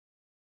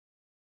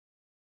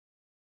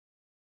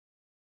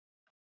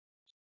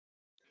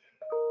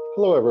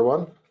Hello,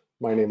 everyone.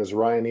 My name is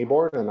Ryan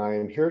Eborn, and I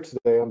am here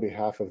today on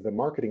behalf of the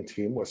marketing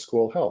team with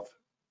School Health.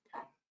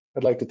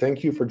 I'd like to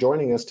thank you for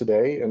joining us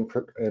today and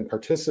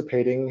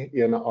participating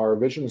in our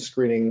vision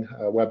screening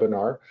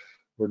webinar.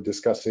 We're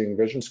discussing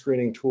vision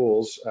screening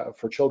tools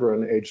for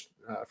children aged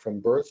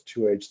from birth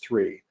to age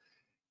 3.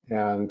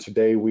 And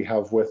today we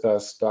have with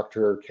us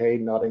Dr. Kay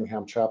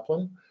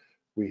Nottingham-Chaplin,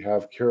 we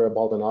have Kira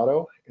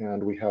Baldonado,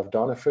 and we have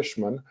Donna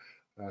Fishman,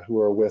 who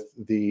are with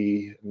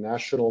the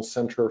National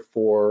Center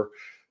for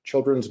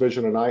Children's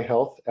Vision and Eye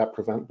Health at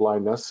Prevent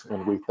Blindness.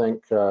 And we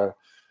thank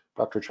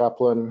Dr.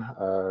 Chaplin,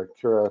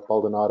 Kira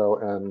Baldonado,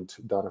 and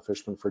Donna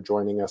Fishman for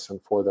joining us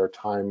and for their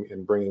time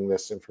in bringing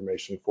this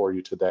information for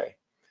you today.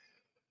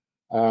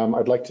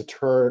 I'd like to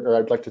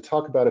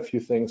talk about a few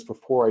things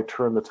before I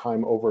turn the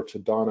time over to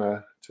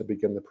Donna to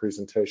begin the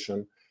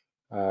presentation.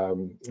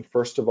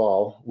 First of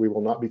all, we will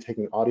not be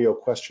taking audio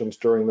questions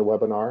during the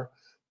webinar,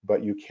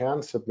 but you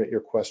can submit your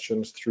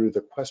questions through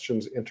the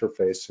questions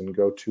interface in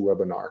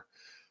GoToWebinar.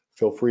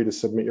 Feel free to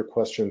submit your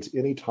questions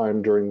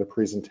anytime during the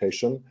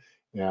presentation,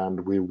 and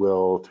we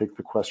will take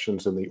the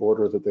questions in the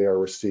order that they are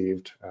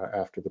received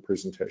after the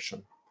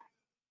presentation.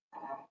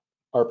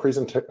 Our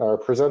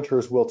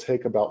presenters will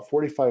take about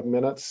 45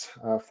 minutes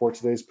for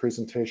today's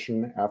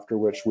presentation, after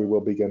which we will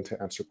begin to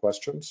answer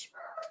questions.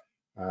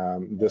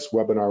 This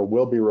webinar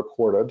will be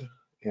recorded,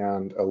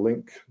 and a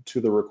link to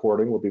the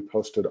recording will be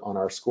posted on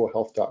our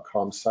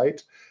schoolhealth.com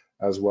site,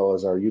 as well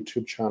as our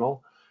YouTube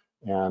channel,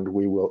 and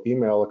we will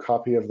email a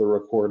copy of the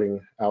recording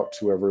out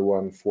to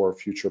everyone for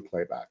future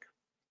playback.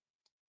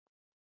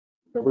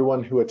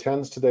 Everyone who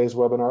attends today's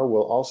webinar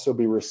will also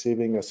be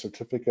receiving a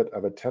certificate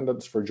of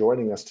attendance for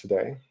joining us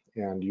today,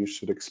 and you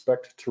should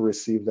expect to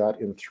receive that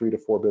in 3 to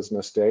 4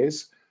 business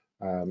days.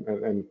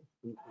 And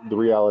the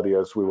reality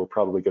is we will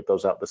probably get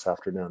those out this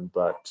afternoon,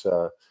 but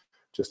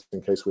just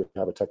in case we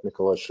have a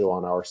technical issue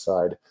on our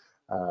side,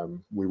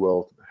 we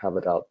will have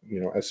it out,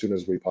 as soon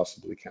as we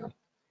possibly can.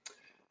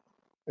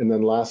 And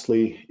then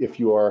lastly, if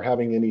you are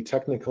having any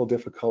technical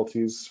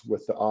difficulties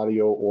with the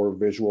audio or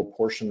visual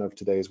portion of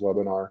today's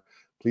webinar,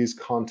 please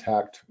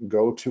contact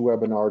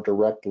GoToWebinar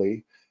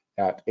directly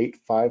at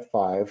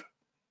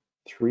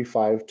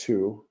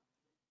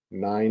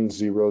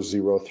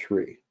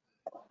 855-352-9003.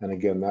 And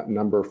again, that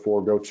number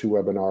for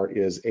GoToWebinar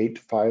is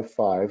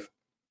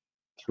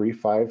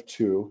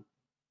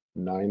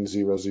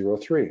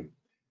 855-352-9003.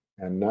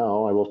 And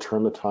now I will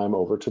turn the time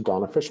over to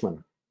Donna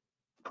Fishman.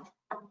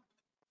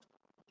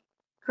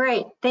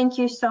 Great, thank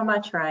you so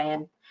much,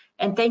 Ryan.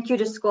 And thank you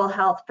to School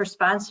Health for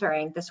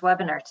sponsoring this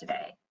webinar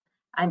today.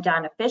 I'm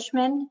Donna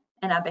Fishman,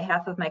 and on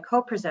behalf of my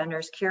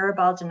co-presenters, Kira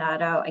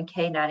Baldonado and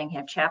Kay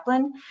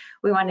Nottingham-Chaplin,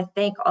 we want to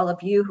thank all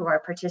of you who are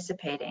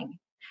participating.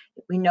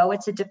 We know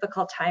it's a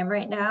difficult time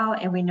right now,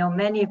 and we know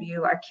many of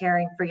you are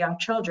caring for young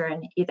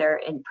children, either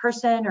in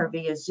person or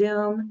via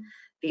Zoom,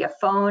 via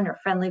phone, or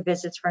friendly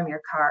visits from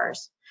your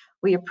cars.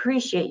 We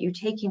appreciate you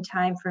taking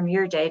time from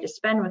your day to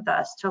spend with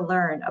us to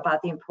learn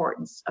about the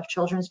importance of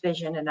children's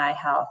vision and eye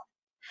health,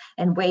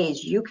 and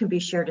ways you can be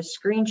sure to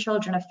screen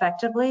children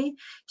effectively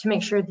to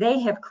make sure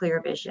they have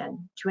clear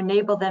vision, to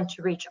enable them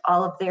to reach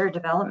all of their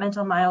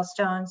developmental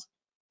milestones,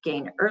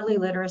 gain early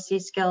literacy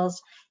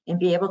skills, and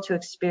be able to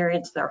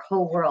experience their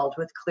whole world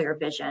with clear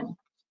vision.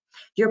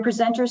 Your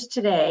presenters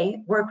today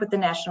work with the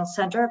National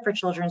Center for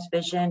Children's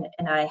Vision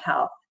and Eye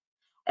Health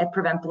at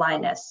Prevent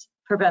Blindness.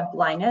 Prevent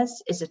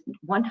Blindness is a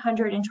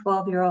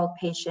 112-year-old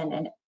patient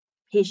and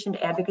patient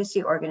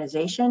advocacy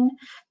organization,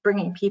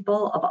 bringing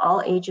people of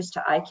all ages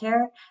to eye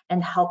care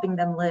and helping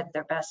them live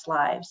their best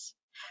lives.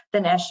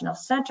 The National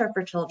Center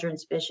for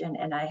Children's Vision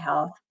and Eye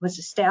Health was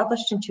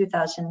established in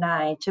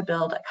 2009 to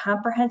build a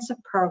comprehensive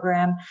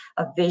program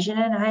of vision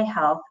and eye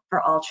health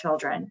for all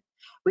children.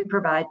 We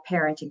provide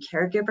parent and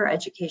caregiver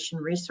education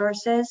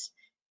resources,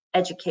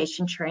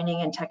 education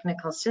training and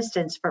technical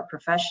assistance for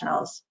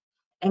professionals,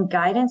 and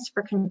guidance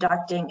for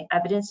conducting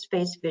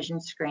evidence-based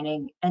vision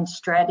screening and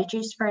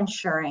strategies for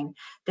ensuring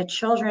that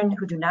children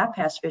who do not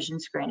pass vision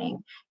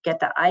screening get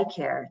the eye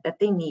care that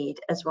they need,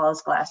 as well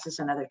as glasses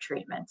and other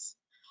treatments.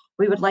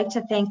 We would like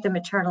to thank the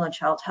Maternal and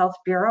Child Health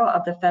Bureau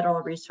of the Federal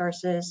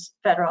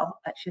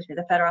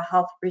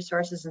Health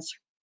Resources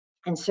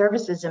and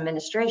Services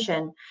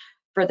Administration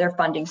for their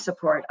funding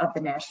support of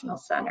the National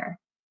Center.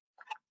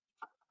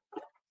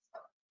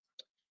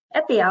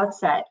 At the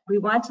outset, we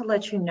want to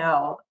let you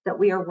know that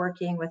we are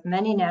working with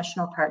many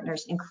national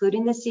partners,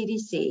 including the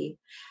CDC,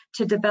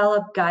 to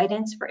develop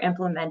guidance for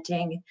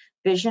implementing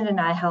vision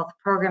and eye health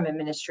program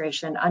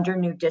administration under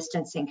new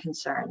distancing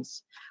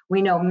concerns.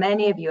 We know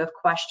many of you have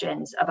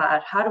questions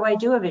about how do I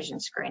do a vision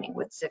screening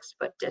with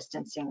 6-foot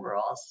distancing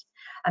rules.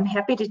 I'm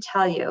happy to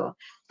tell you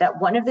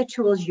that one of the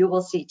tools you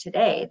will see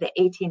today, the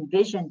 18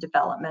 vision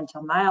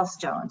developmental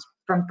milestones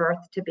from birth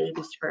to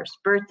baby's first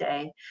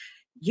birthday,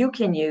 you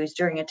can use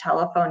during a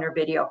telephone or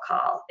video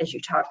call as you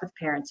talk with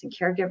parents and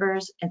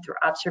caregivers and through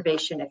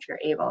observation if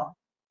you're able.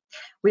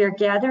 We are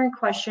gathering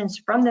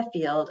questions from the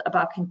field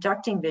about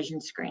conducting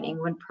vision screening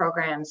when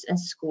programs and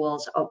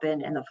schools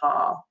open in the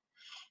fall.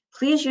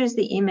 Please use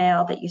the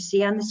email that you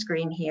see on the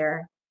screen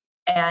here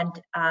and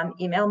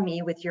email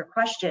me with your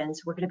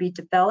questions. We're going to be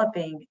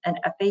developing an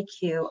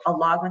FAQ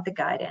along with the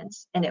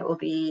guidance, and it will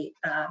be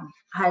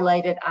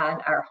highlighted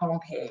on our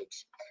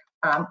homepage.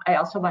 I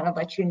also want to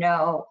let you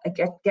know,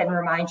 again,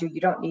 remind you,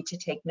 you don't need to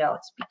take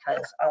notes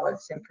because all of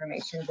this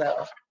information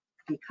will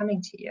be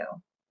coming to you.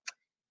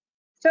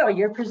 So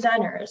your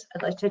presenters,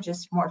 I'd like to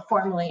just more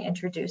formally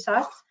introduce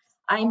us.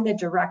 I'm the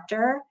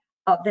director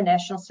of the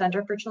National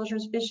Center for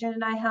Children's Vision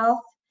and Eye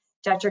Health.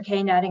 Dr.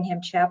 Kay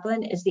Nottingham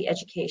Chaplin is the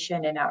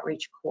Education and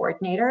Outreach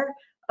Coordinator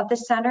of the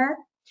center.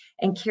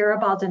 And Kira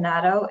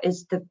Baldonado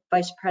is the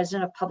Vice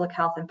President of Public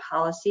Health and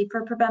Policy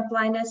for Prevent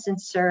Blindness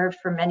and served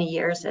for many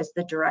years as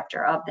the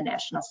Director of the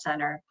National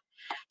Center.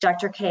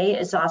 Dr. Kay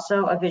is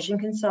also a vision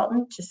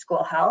consultant to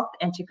School Health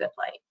and to Good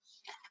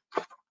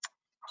Light.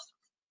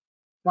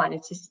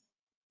 Wanted to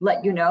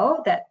let you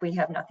know that we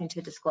have nothing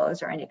to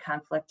disclose or any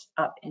conflict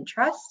of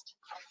interest.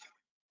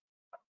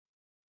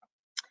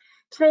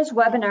 Today's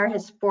webinar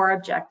has 4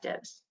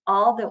 objectives,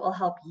 all that will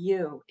help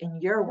you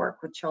in your work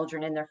with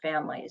children and their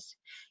families.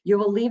 You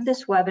will leave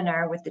this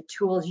webinar with the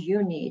tools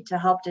you need to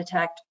help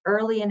detect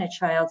early in a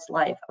child's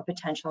life a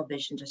potential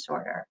vision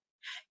disorder.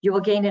 You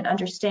will gain an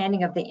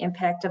understanding of the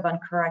impact of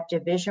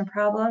uncorrected vision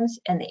problems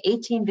and the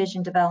 18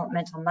 vision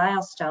developmental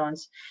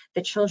milestones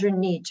that children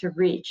need to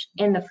reach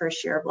in the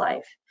first year of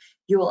life.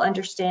 You will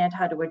understand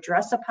how to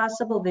address a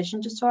possible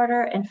vision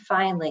disorder, and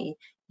finally,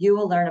 you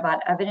will learn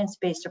about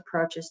evidence-based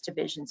approaches to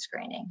vision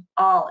screening,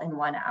 all in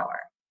 1 hour.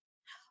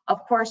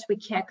 Of course, we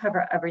can't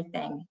cover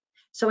everything,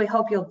 so we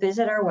hope you'll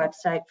visit our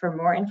website for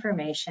more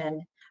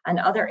information on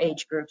other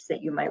age groups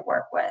that you might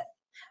work with.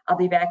 I'll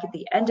be back at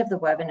the end of the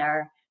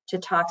webinar to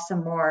talk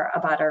some more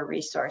about our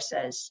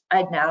resources.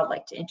 I'd now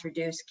like to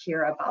introduce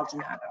Kira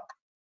Baldonado.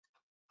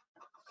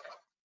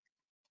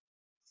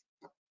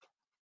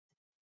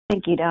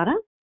 Thank you, Donna.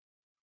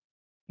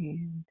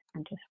 And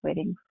I'm just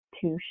waiting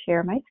to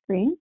share my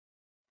screen.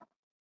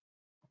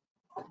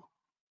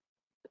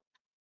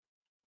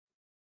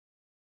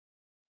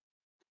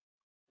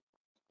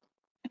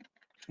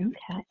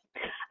 Okay.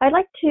 I'd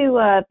like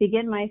to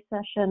begin my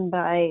session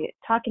by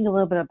talking a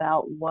little bit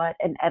about what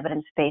an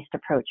evidence-based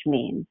approach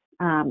means.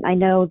 I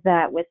know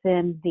that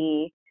within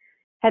the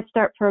Head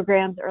Start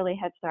programs, early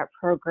Head Start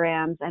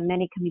programs, and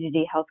many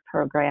community health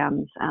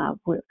programs,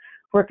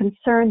 we're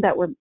concerned that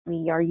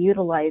we are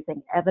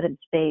utilizing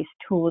evidence-based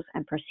tools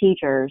and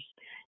procedures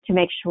to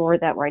make sure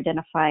that we're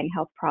identifying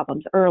health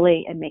problems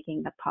early and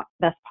making the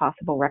best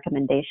possible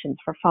recommendations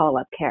for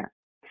follow-up care.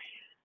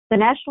 The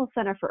National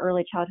Center for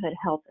Early Childhood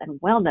Health and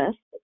Wellness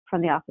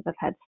from the Office of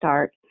Head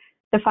Start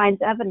defines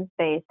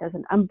evidence-based as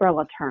an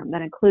umbrella term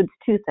that includes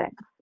 2 things: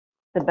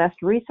 the best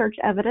research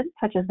evidence,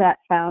 such as that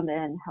found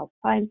in health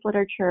science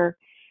literature,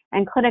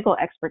 and clinical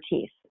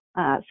expertise,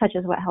 such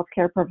as what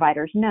healthcare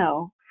providers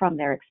know from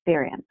their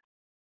experience.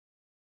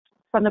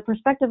 From the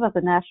perspective of the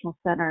National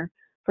Center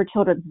for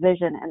Children's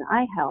Vision and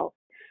Eye Health,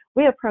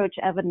 we approach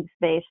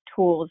evidence-based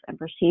tools and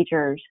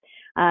procedures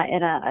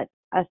in a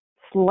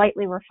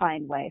slightly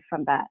refined way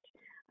from that.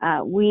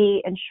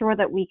 We ensure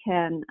that we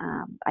can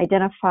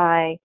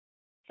identify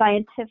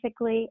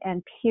scientifically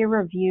and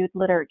peer-reviewed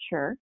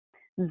literature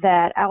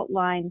that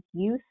outlines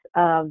use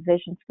of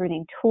vision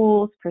screening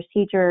tools,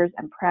 procedures,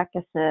 and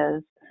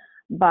practices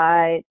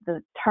by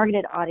the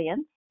targeted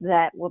audience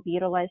that will be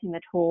utilizing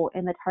the tool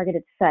in the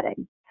targeted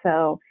setting.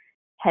 So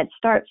Head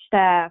Start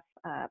staff,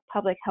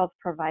 public health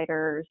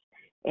providers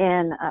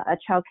in a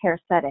child care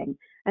setting.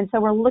 And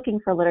so we're looking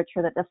for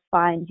literature that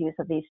defines use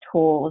of these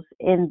tools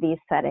in these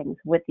settings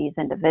with these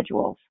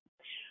individuals.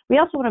 We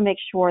also want to make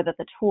sure that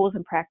the tools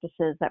and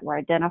practices that we're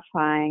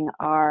identifying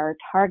are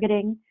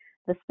targeting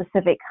the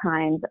specific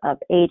kinds of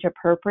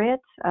age-appropriate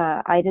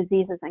eye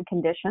diseases and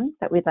conditions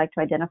that we'd like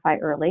to identify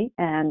early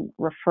and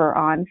refer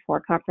on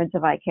for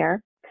comprehensive eye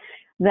care,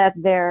 that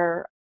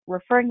they're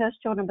referring those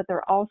children, but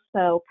they're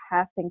also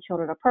passing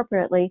children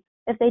appropriately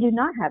if they do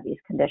not have these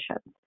conditions.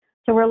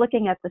 So we're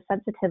looking at the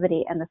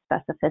sensitivity and the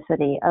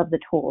specificity of the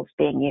tools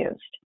being used.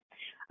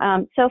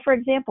 So for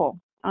example,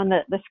 on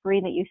the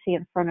screen that you see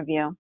in front of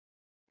you,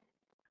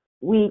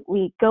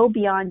 we go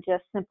beyond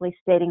just simply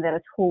stating that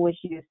a tool was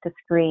used to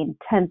screen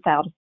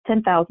 10,000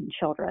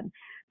 children.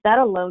 That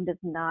alone does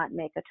not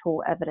make a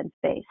tool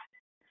evidence-based.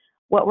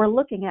 What we're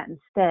looking at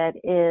instead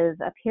is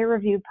a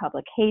peer-reviewed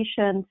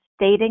publication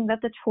stating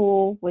that the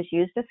tool was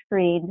used to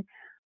screen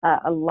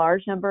a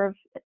large number of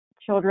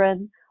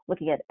children,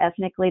 looking at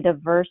ethnically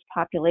diverse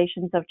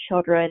populations of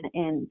children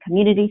in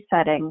community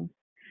settings,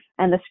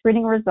 and the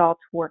screening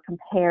results were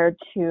compared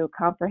to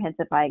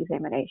comprehensive eye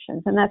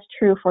examinations. And that's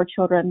true for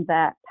children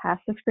that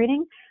passed the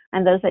screening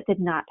and those that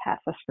did not pass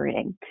the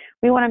screening.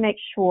 We want to make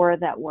sure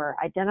that we're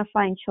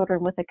identifying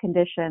children with the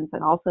conditions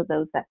and also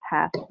those that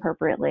passed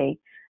appropriately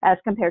as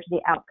compared to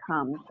the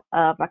outcomes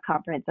of a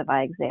comprehensive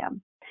eye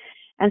exam.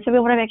 And so we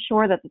want to make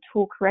sure that the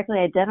tool correctly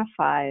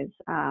identifies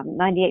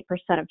 98%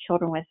 of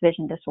children with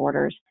vision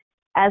disorders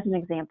as an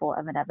example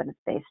of an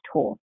evidence-based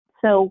tool.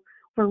 So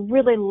we're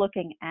really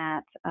looking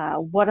at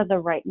what are the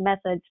right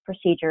methods,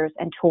 procedures,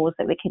 and tools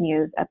that we can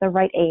use at the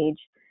right age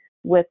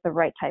with the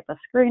right type of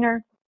screener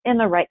in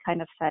the right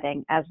kind of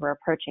setting as we're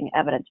approaching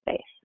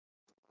evidence-based.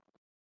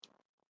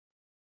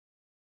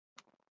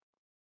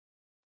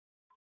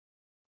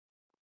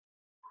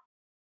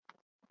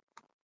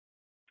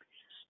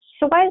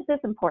 So why is this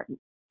important?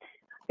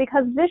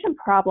 Because vision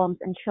problems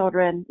in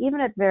children,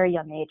 even at very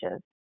young ages,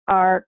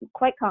 are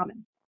quite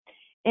common.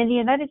 In the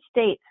United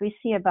States, we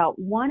see about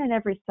 1 in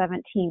every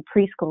 17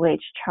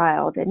 preschool-age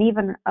child, and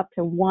even up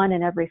to 1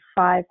 in every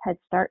 5 Head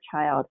Start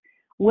child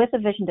with a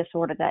vision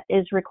disorder that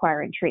is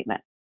requiring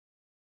treatment.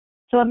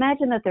 So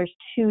imagine that there's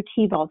 2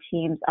 T-ball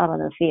teams out on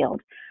the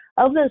field.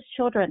 Of those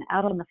children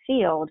out on the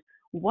field,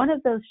 one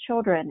of those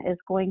children is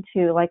going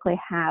to likely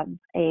have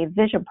a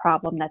vision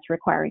problem that's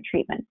requiring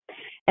treatment.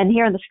 And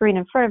here on the screen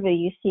in front of you,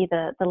 you see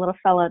the little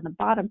fellow in the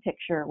bottom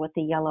picture with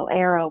the yellow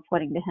arrow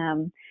pointing to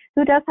him,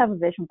 who does have a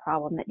vision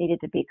problem that needed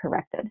to be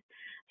corrected.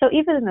 So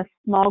even in a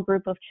small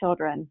group of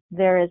children,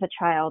 there is a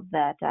child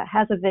that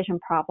has a vision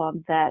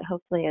problem that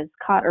hopefully is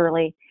caught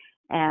early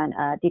and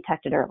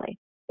detected early.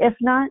 If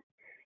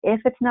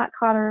it's not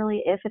caught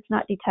early, if it's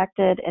not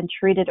detected and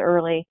treated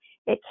early,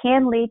 it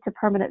can lead to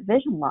permanent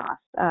vision loss,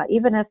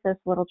 even if this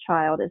little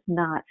child is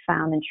not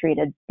found and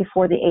treated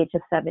before the age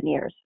of 7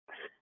 years.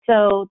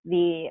 So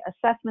the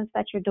assessments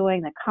that you're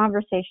doing, the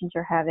conversations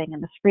you're having,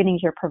 and the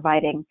screenings you're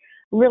providing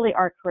really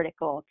are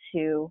critical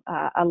to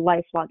a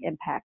lifelong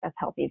impact of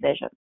healthy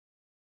vision.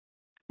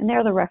 And there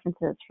are the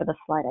references for the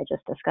slide I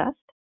just discussed.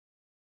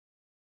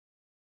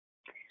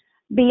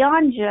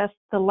 Beyond just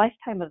the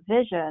lifetime of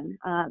vision,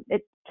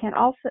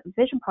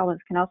 vision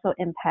problems can also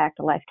impact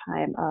a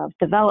lifetime of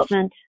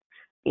development,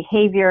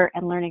 behavior,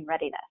 and learning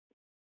readiness.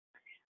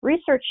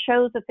 Research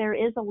shows that there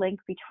is a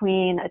link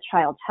between a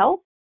child's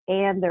health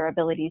and their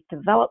ability to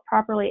develop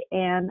properly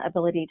and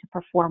ability to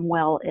perform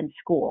well in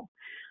school.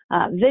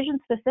 Vision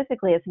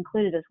specifically is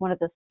included as one of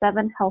the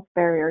 7 health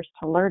barriers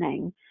to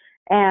learning,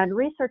 and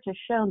research has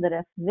shown that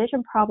if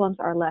vision problems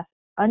are left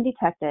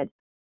undetected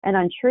and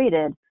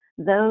untreated,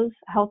 those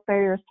health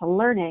barriers to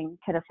learning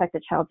can affect a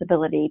child's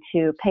ability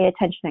to pay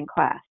attention in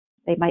class.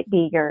 They might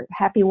be your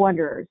happy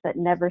wanderers that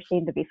never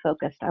seem to be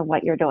focused on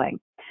what you're doing.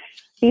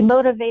 Be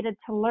motivated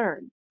to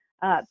learn.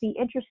 Be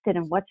interested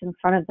in what's in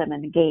front of them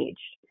and engaged.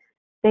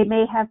 They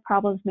may have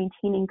problems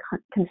maintaining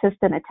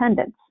consistent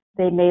attendance.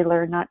 They may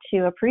learn not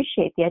to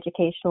appreciate the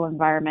educational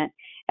environment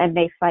and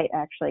may fight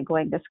actually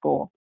going to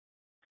school.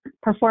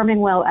 Performing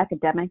well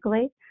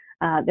academically.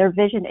 Their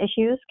vision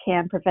issues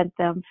can prevent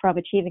them from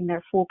achieving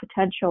their full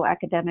potential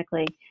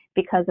academically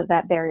because of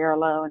that barrier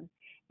alone.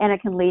 And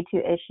it can lead to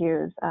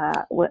issues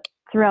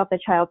throughout the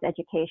child's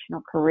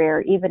educational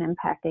career, even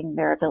impacting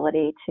their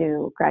ability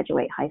to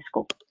graduate high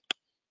school.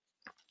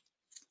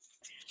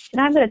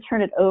 Now I'm going to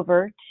turn it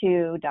over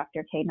to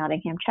Dr. Kay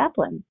Nottingham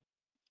Chaplin.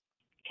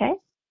 Okay.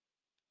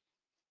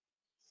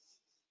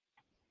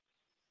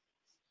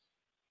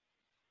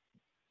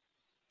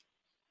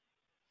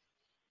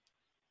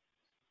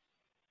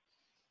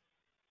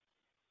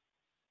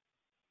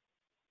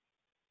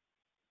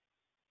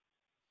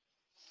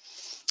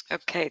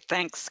 Okay,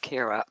 thanks,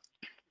 Kira.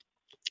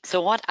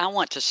 So what I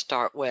want to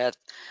start with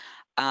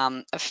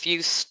a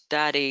few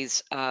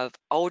studies of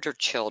older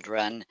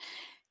children,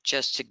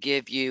 just to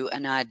give you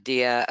an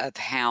idea of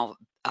how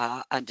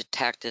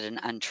undetected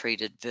and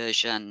untreated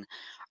vision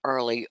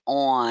early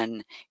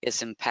on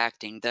is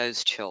impacting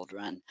those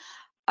children.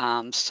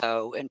 And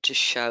to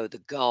show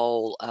the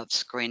goal of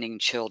screening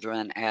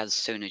children as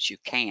soon as you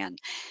can.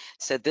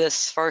 So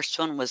this first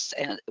one was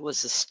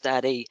a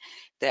study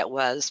that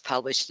was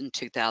published in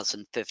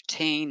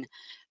 2015,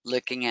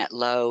 looking at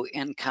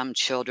low-income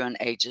children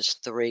ages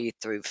 3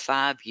 through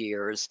 5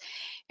 years.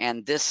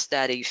 And this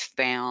study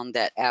found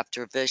that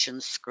after vision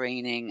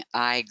screening,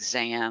 eye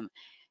exam,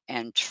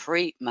 and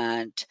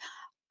treatment,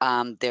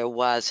 there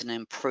was an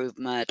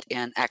improvement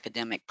in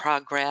academic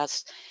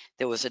progress.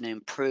 There was an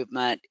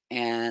improvement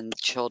in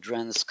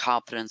children's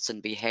confidence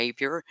and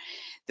behavior.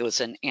 There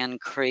was an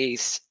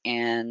increase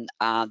in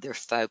their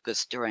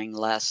focus during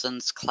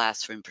lessons,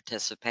 classroom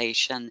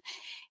participation,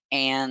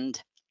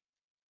 and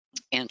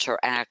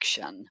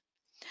interaction.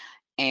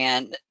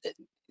 And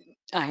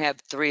I have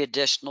 3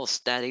 additional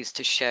studies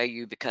to show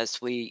you,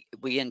 because we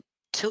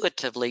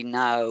intuitively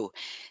know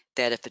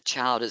that if a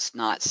child is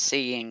not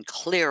seeing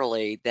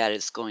clearly, that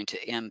is going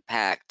to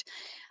impact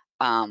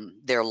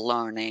their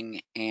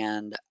learning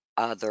and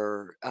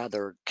other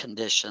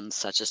conditions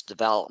such as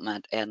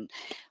development. And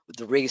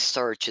the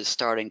research is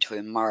starting to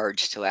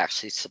emerge to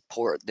actually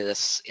support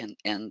this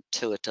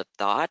intuitive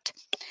thought.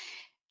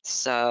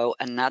 So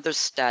another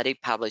study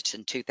published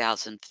in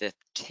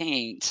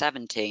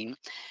 2017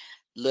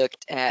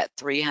 looked at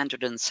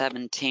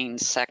 317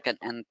 second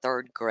and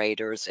third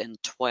graders in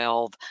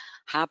 12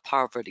 high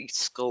poverty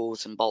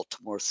schools in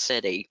Baltimore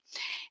City.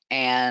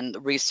 And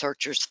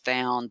researchers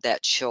found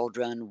that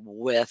children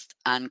with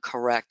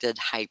uncorrected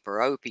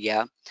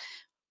hyperopia,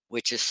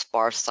 which is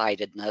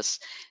farsightedness,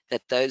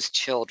 that those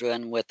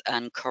children with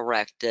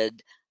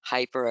uncorrected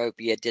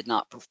hyperopia did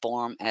not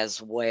perform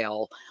as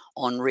well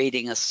on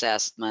reading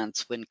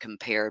assessments when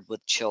compared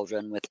with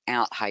children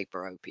without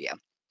hyperopia.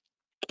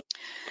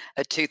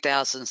 A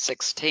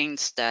 2016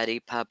 study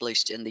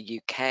published in the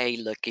UK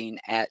looking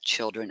at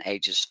children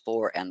ages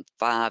 4 and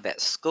 5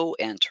 at school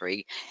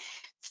entry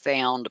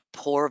found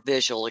poor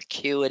visual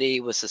acuity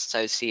was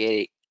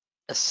associated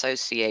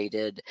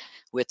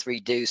with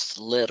reduced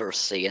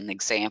literacy. An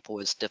example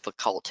is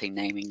difficulty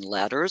naming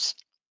letters.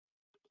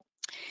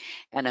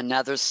 And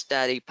another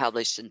study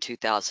published in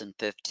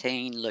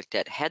 2015 looked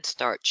at Head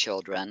Start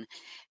children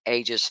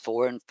ages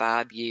 4 and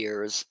 5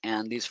 years,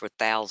 and these were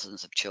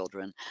thousands of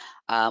children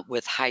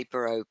with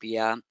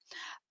hyperopia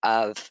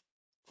of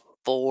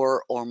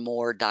 4 or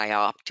more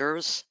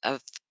diopters of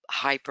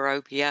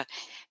hyperopia,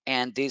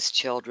 and these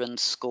children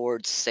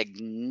scored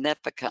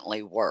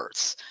significantly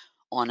worse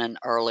on an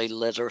early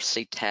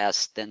literacy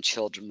test than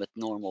children with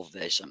normal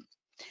vision.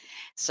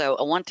 So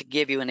I want to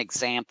give you an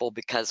example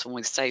because when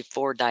we say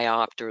 4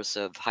 diopters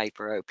of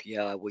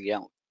hyperopia, we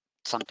don't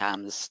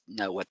sometimes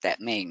know what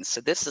that means.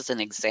 So this is an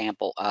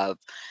example of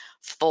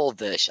full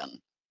vision.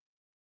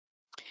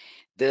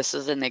 This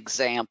is an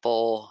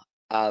example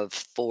of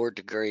 4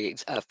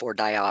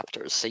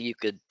 diopters. So you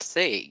could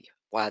see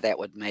why that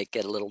would make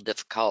it a little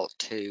difficult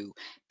to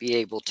be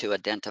able to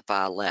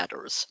identify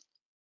letters.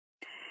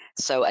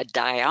 So a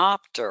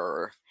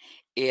diopter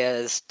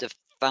is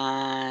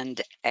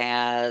defined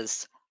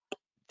as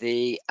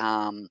the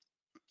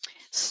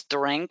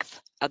strength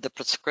of the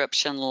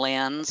prescription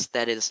lens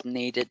that is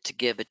needed to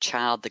give a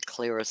child the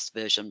clearest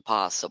vision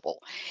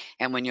possible.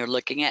 And when you're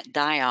looking at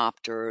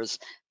diopters,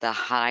 the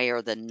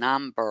higher the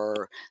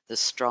number, the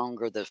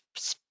stronger the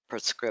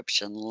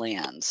prescription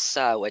lens.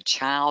 So a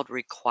child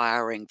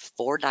requiring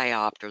 4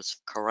 diopters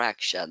of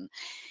correction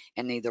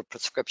in either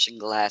prescription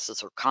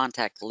glasses or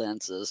contact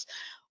lenses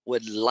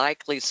would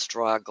likely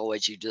struggle,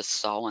 as you just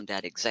saw in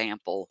that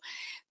example,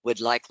 would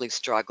likely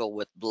struggle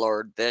with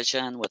blurred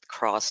vision, with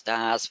crossed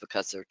eyes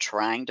because they're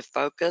trying to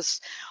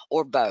focus,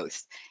 or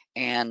both,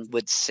 and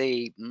would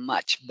see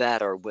much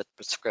better with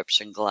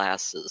prescription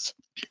glasses.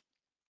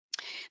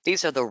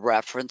 These are the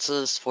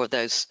references for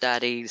those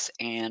studies,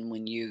 and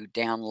when you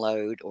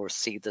download or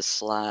see the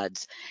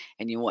slides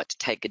and you want to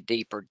take a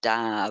deeper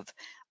dive,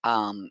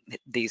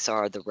 these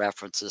are the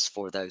references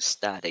for those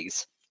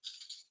studies.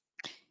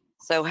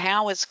 So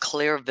how is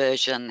clear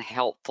vision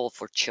helpful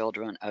for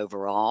children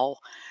overall?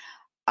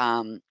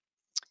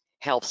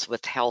 Helps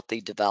with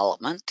healthy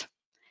development.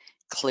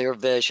 Clear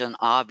vision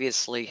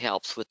obviously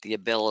helps with the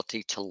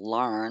ability to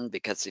learn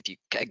because if you,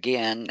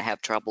 again,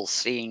 have trouble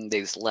seeing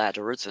these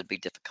letters, it would be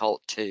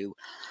difficult to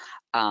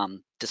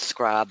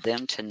describe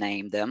them, to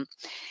name them.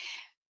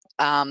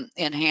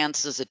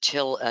 Enhances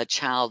a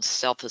child's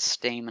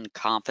self-esteem and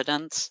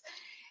confidence.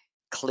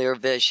 Clear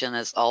vision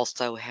is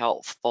also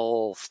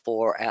helpful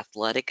for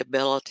athletic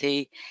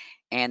ability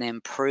and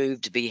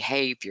improved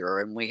behavior.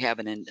 And we have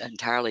an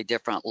entirely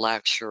different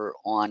lecture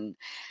on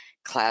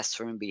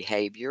classroom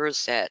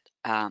behaviors that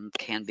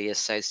can be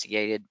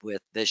associated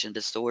with vision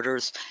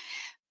disorders.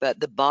 But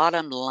the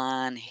bottom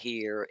line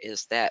here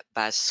is that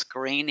by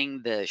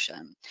screening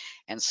vision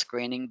and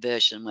screening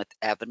vision with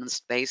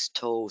evidence-based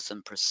tools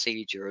and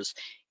procedures,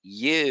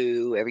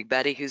 you,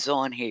 everybody who's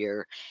on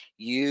here,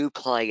 you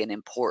play an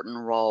important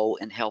role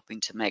in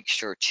helping to make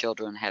sure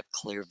children have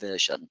clear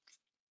vision.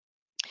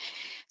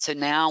 So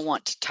now I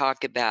want to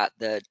talk about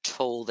the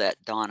tool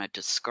that Donna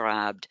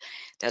described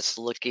that's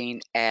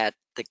looking at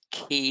the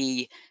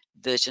key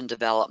vision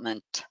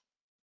development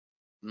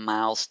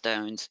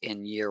milestones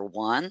in year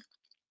 1.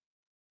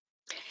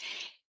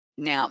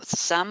 Now,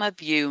 some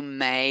of you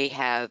may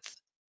have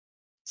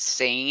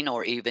seen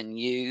or even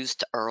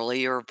used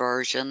earlier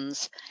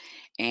versions,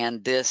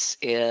 and this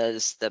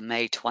is the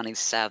May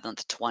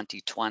 27th,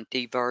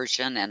 2020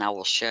 version, and I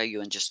will show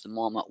you in just a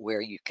moment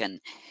where you can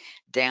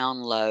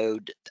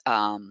download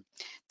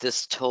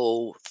this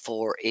tool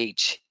for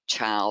each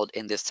child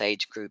in this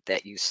age group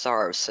that you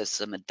serve. So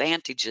some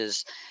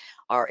advantages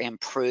are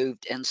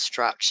improved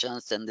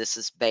instructions, and this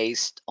is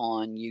based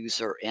on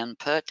user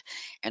input,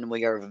 and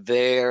we are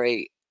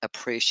very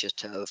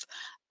appreciative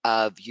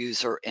of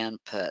user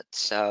input.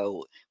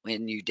 So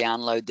when you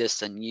download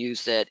this and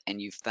use it and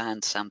you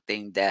find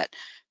something that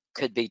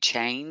could be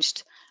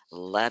changed,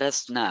 let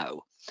us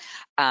know.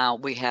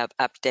 We have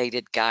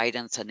updated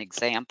guidance and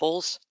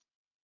examples.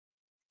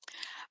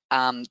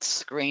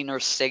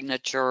 Screener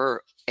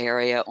signature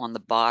area on the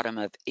bottom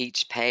of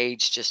each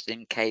page, just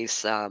in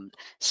case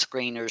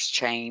screeners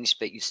change,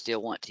 but you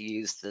still want to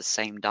use the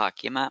same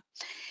document.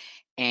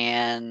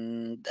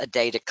 And a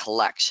data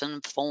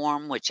collection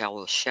form, which I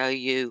will show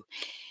you.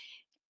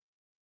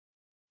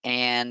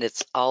 And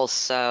it's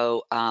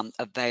also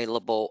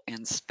available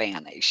in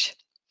Spanish.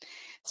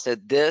 So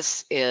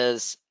this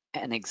is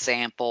an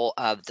example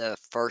of the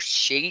first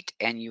sheet,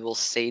 and you will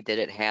see that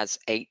it has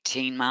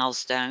 18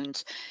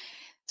 milestones.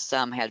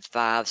 Some had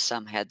 5,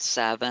 some had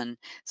 7.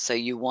 So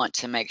you want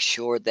to make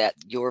sure that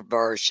your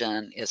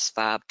version is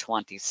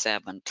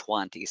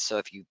 52720. So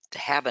if you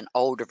have an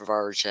older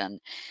version,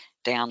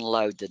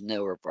 download the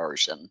newer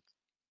version.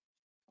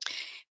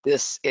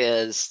 This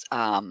is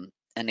an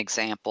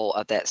example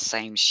of that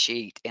same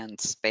sheet in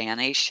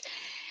Spanish.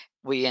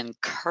 we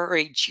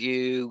encourage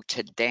you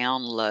to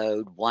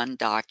download one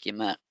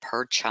document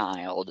per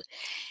child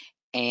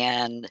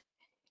and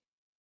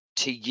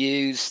to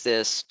use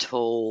this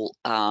tool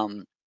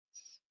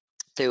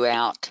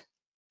throughout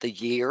the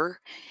year.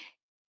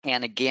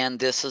 And again,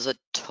 this is a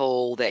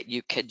tool that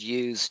you could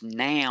use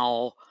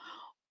now,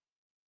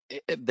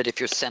 but if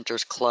your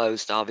center's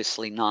closed,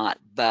 obviously not.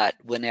 But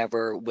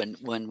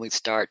when we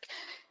start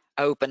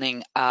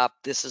opening up,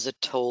 this is a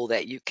tool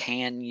that you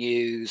can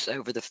use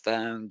over the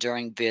phone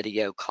during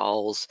video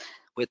calls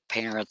with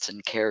parents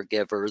and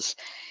caregivers.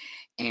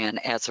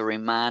 And as a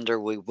reminder,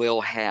 we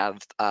will have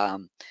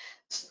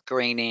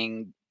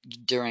screening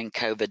during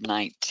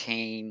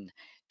COVID-19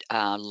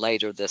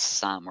 later this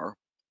summer.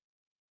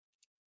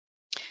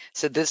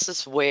 So this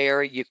is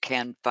where you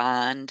can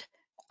find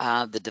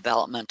the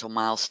developmental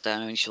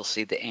milestones. You'll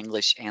see the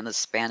English and the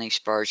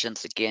Spanish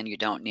versions. Again, you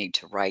don't need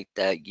to write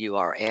the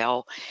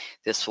URL.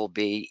 This will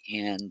be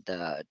in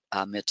the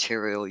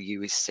material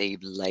you receive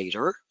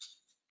later.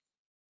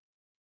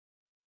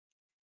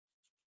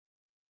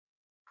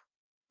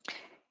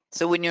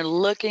 So when you're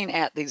looking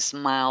at these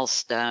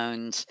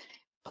milestones,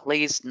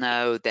 please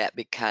know that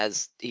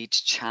because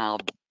each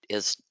child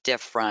is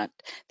different,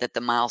 that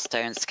the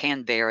milestones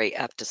can vary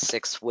up to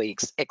 6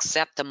 weeks,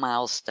 except the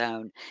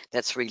milestone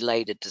that's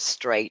related to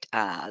straight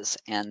eyes,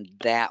 and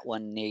that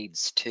one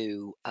needs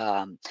to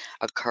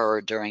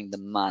occur during the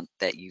month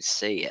that you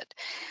see it.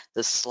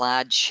 The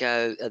slides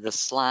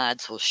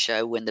will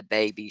show when the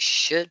baby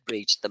should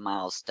reach the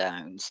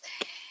milestones.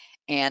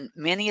 And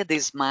many of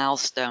these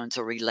milestones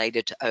are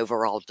related to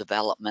overall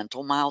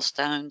developmental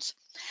milestones,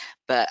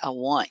 but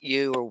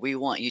we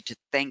want you to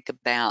think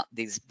about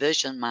these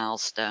vision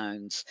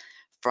milestones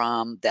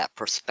from that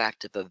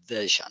perspective of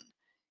vision.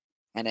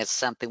 And it's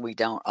something we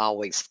don't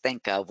always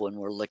think of when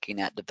we're looking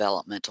at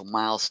developmental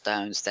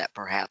milestones, that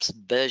perhaps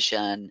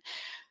vision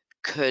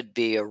could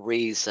be a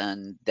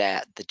reason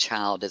that the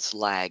child is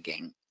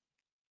lagging.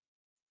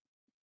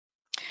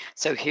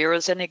 So here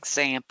is an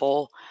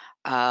example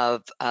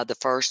of the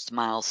first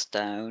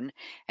milestone,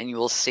 and you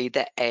will see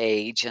the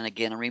age, and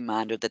again, a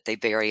reminder that they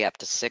vary up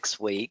to 6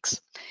 weeks.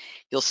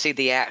 You'll see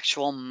the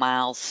actual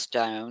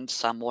milestone.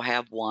 Some will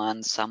have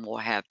 1, some will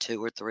have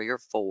 2 or 3 or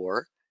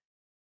 4.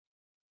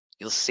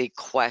 You'll see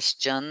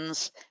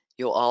questions.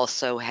 You'll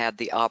also have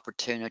the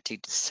opportunity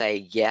to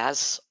say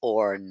yes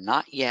or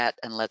not yet,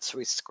 and let's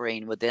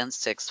rescreen within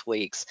 6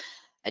 weeks,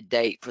 a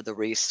date for the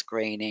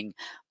rescreening.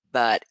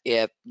 But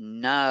if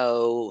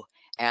no,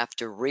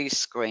 after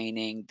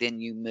rescreening, then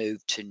you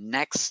move to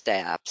next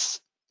steps.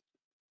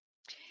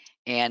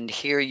 And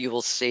here you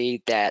will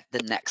see that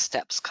the next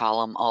steps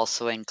column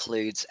also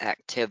includes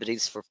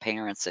activities for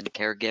parents and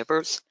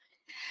caregivers.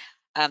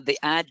 The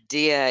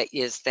idea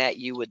is that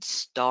you would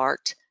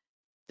start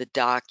the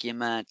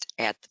document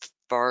at the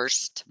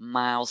first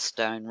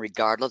milestone,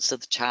 regardless of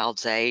the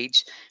child's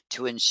age,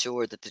 to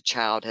ensure that the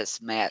child has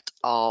met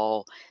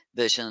all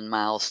vision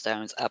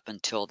milestones up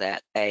until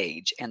that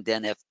age. And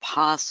then, if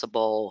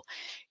possible,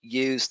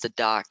 use the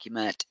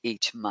document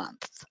each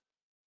month.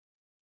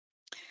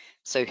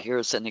 So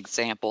here's an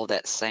example of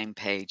that same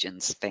page in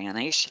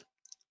Spanish.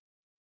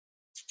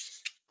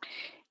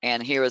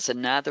 And here is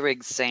another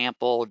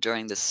example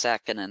during the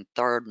 2nd and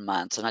 3rd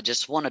months. And I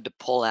just wanted to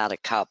pull out a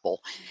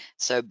couple.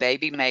 So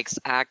baby makes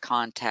eye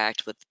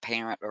contact with the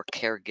parent or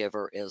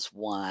caregiver is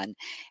one,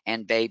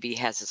 and baby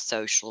has a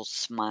social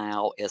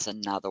smile is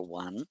another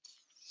one.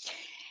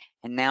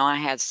 And now I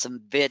have some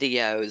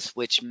videos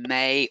which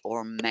may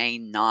or may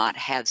not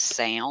have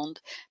sound,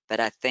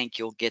 but I think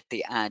you'll get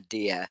the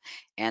idea.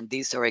 And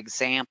these are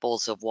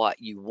examples of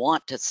what you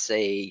want to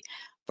see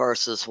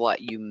versus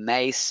what you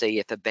may see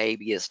if a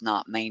baby is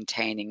not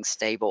maintaining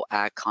stable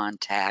eye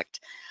contact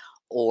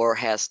or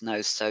has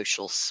no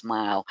social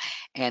smile.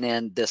 And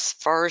in this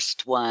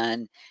first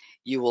one,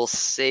 you will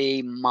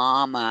see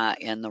mama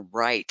in the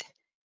right,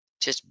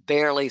 just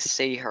barely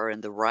see her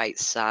in the right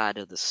side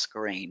of the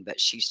screen,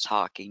 but she's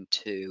talking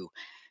to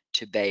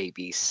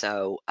baby.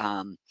 So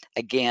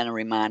again, a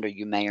reminder,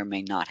 you may or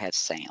may not have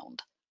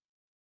sound.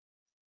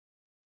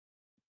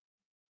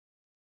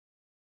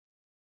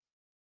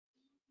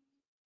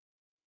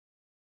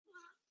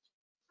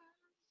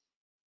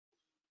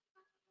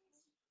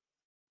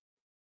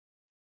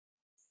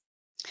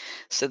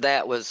 So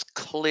that was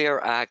clear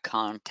eye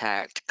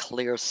contact,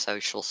 clear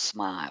social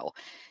smile.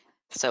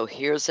 So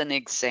here's an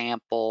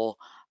example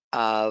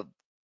of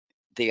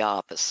the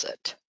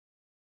opposite.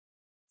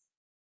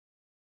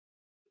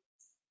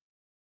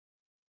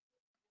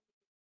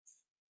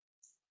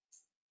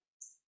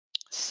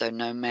 So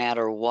no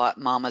matter what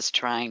mama's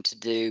trying to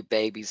do,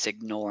 baby's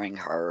ignoring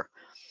her.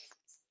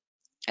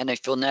 And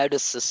if you'll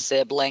notice the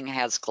sibling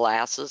has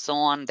glasses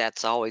on,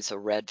 that's always a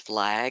red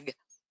flag.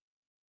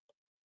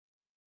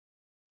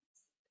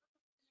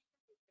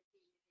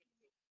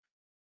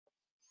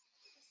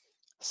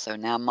 So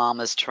now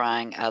mama's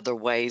trying other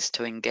ways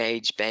to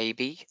engage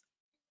baby.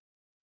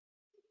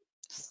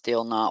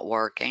 Still not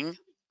working.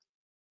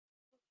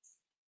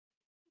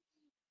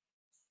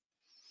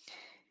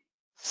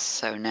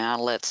 So now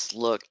let's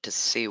look to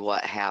see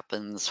what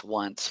happens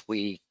once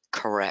we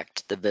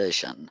correct the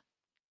vision.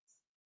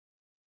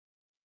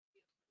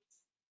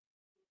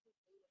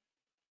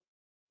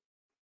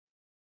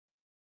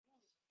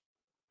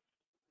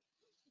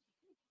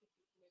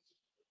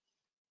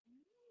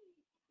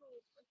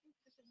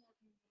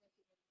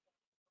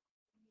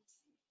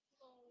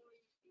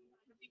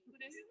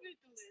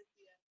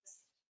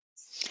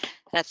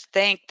 I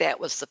think that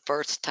was the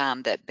first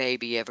time that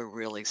baby ever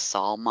really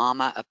saw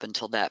Mama. Up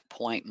until that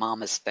point,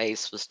 Mama's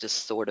face was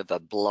just sort of a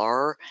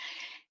blur.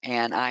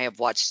 And I have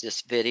watched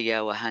this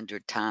video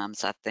 100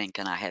 times, I think,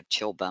 and I have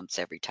chill bumps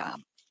every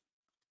time.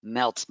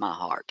 Melts my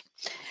heart.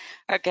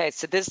 Okay,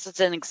 so this is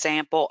an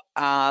example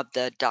of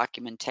the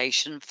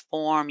documentation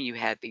form. You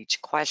have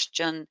each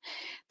question,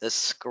 the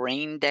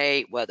screen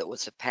date, whether it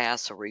was a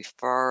pass or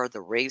refer, the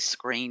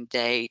rescreen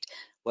date,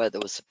 whether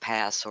it was a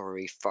pass or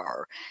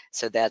refer.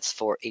 So that's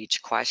for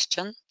each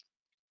question.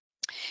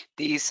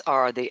 These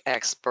are the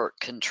expert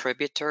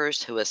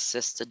contributors who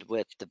assisted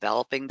with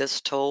developing this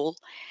tool,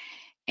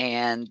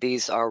 and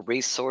these are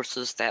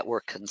resources that were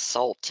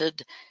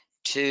consulted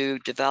to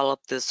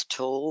develop this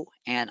tool.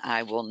 And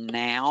I will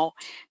now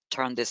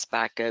turn this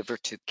back over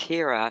to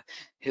Kira,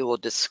 who will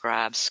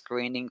describe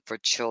screening for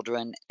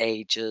children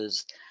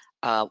ages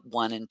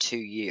 1 and 2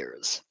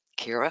 years.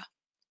 Kira?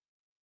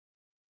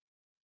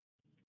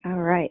 All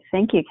right,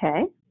 thank you,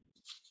 Kay.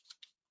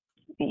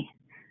 Let me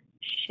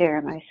share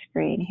my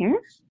screen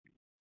here.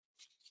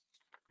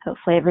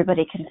 Hopefully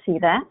everybody can see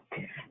that.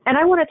 And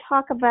I want to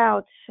talk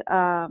about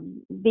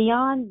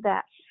beyond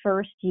that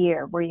first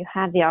year where you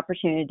have the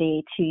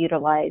opportunity to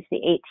utilize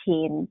the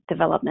 18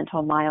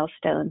 developmental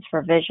milestones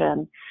for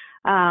vision.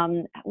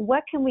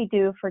 What can we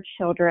do for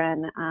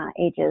children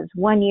ages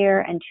 1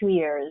 year and 2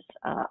 years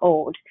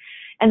old?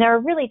 And there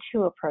are really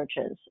two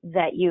approaches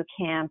that you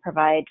can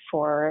provide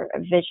for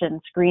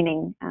vision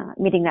screening,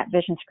 meeting that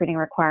vision screening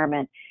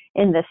requirement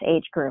in this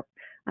age group.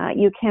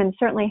 You can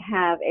certainly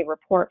have a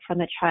report from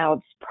the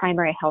child's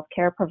primary health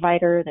care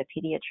provider, the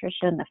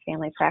pediatrician, the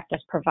family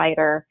practice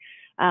provider,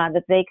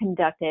 that they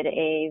conducted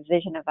a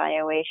vision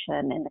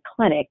evaluation in the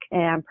clinic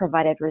and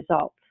provided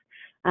results.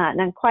 And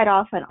then quite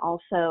often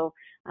also,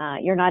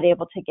 you're not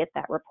able to get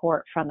that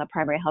report from the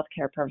primary health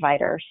care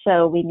provider.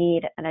 So we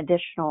need an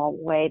additional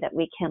way that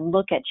we can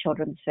look at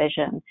children's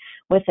vision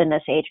within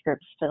this age group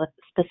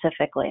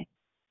specifically.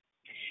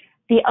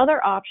 The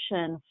other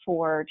option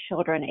for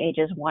children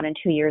ages 1 and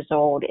 2 years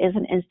old is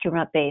an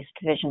instrument-based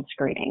vision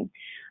screening.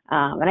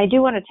 And I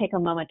do want to take a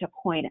moment to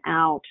point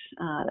out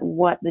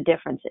what the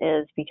difference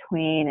is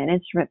between an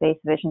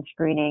instrument-based vision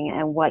screening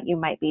and what you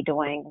might be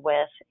doing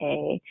with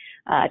a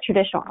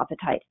traditional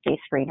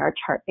optotype-based screen or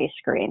chart-based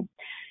screen.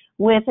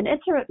 With an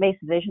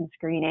instrument-based vision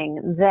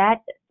screening,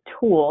 that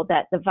tool,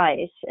 that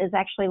device, is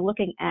actually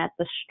looking at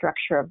the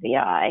structure of the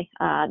eye,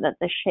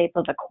 the shape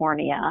of the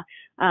cornea,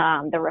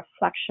 the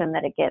reflection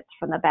that it gets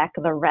from the back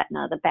of the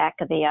retina, the back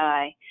of the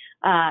eye,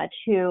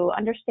 to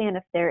understand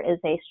if there is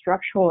a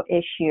structural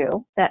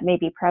issue that may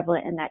be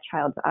prevalent in that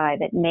child's eye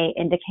that may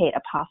indicate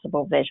a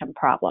possible vision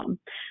problem,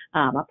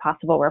 a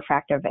possible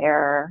refractive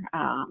error,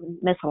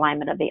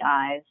 misalignment of the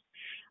eyes.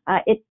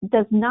 It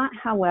does not,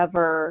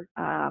 however,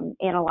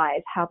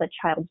 analyze how the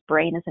child's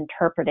brain is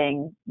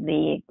interpreting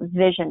the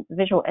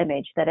visual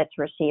image that it's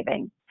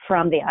receiving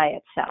from the eye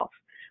itself.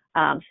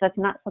 So that's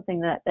not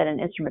something that an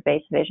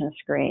instrument-based vision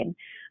screen,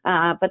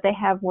 but they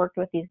have worked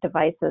with these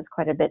devices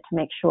quite a bit to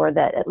make sure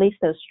that at least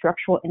those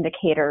structural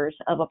indicators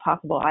of a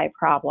possible eye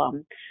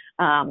problem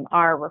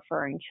are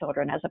referring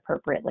children as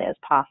appropriately as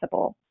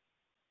possible.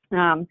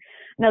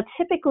 Now,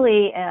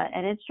 typically,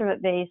 an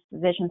instrument-based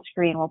vision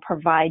screen will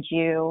provide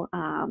you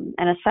an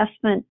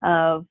assessment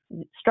of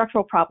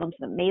structural problems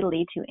that may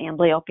lead to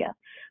amblyopia,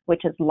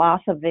 which is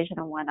loss of vision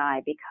in one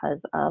eye because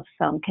of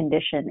some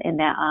condition in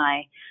that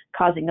eye,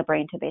 causing the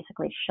brain to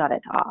basically shut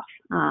it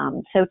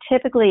off. So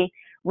typically,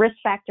 risk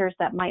factors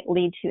that might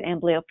lead to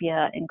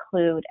amblyopia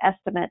include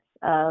estimates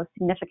of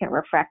significant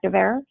refractive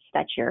error,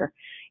 that's your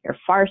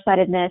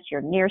farsightedness,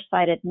 your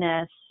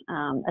nearsightedness,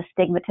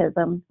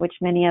 astigmatism, which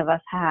many of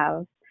us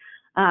have.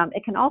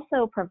 It can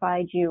also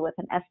provide you with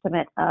an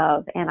estimate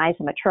of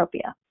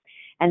anisometropia,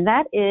 and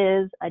that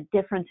is a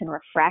difference in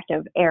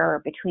refractive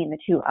error between the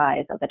two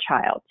eyes of the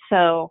child.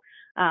 So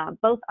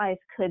both eyes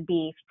could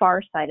be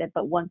farsighted,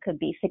 but one could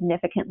be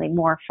significantly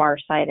more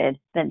farsighted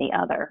than the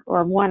other,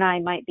 or one eye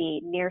might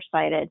be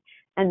nearsighted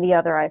and the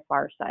other eye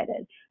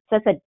farsighted. So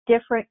it's a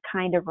different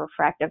kind of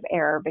refractive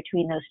error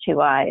between those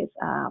two eyes,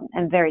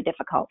 and very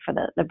difficult for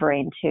the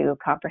brain to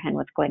comprehend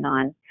what's going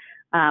on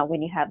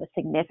when you have a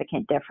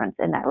significant difference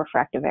in that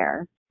refractive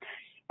error.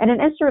 And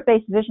an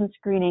instrument-based vision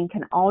screening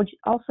can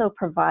also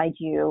provide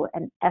you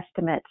an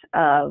estimate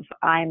of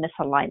eye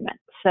misalignment.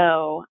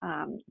 So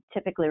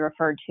typically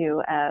referred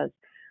to as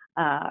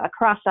a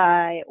cross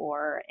eye,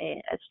 or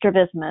a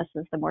strabismus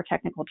is the more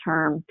technical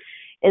term.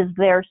 Is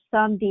there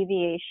some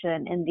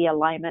deviation in the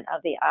alignment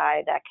of the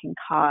eye that can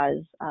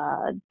cause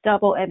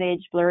double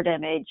image, blurred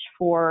image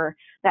for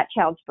that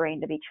child's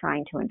brain to be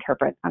trying to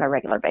interpret on a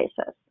regular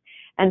basis?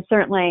 And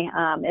certainly,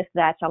 if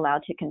that's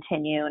allowed to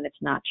continue and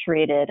it's not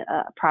treated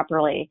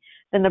properly,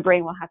 then the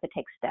brain will have to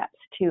take steps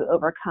to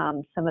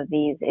overcome some of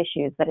these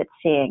issues that it's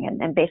seeing,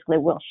 and basically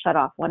will shut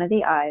off one of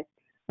the eyes,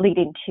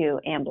 leading to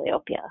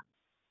amblyopia.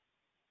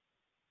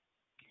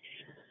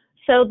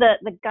 So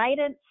the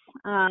guidance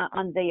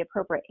on the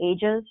appropriate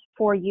ages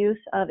for use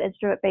of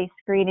instrument-based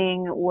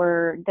screening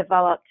were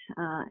developed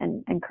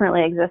and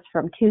currently exist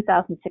from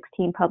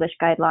 2016 published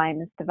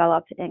guidelines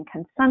developed in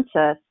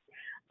consensus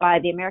by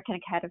the American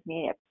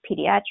Academy of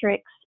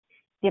Pediatrics,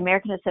 the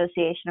American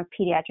Association of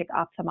Pediatric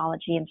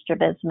Ophthalmology and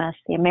Strabismus,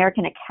 the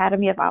American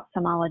Academy of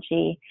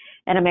Ophthalmology,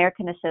 and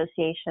American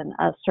Association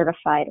of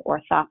Certified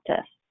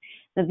Orthoptists.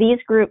 Now, these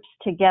groups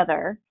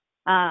together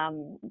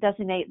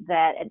designate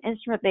that an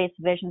instrument-based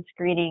vision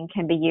screening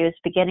can be used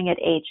beginning at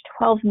age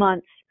 12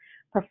 months,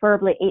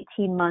 preferably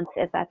 18 months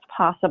if that's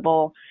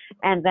possible,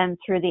 and then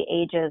through the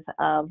ages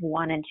of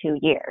 1 and 2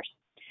 years.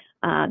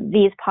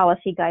 These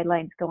policy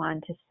guidelines go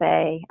on to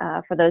say,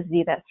 for those of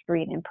you that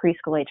screen in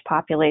preschool age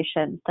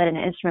populations, that an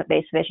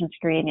instrument-based vision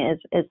screen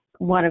is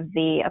one of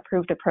the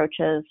approved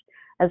approaches,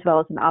 as well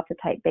as an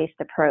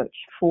optotype-based approach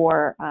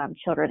for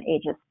children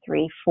ages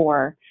 3,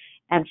 4,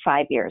 and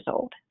 5 years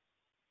old.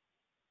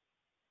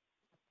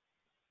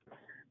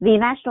 The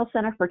National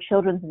Center for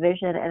Children's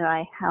Vision and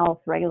Eye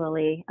Health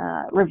regularly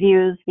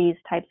reviews these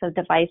types of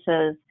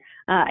devices,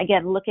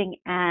 again, looking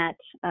at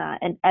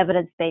an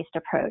evidence-based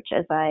approach,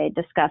 as I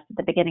discussed at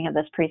the beginning of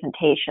this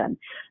presentation.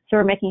 So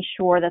we're making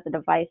sure that the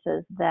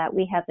devices that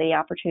we have the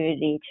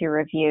opportunity to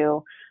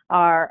review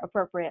are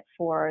appropriate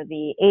for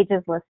the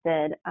ages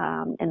listed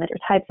and the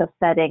types of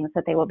settings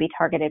that they will be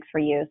targeted for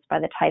use by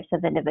the types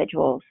of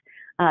individuals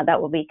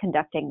that will be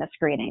conducting the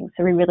screening.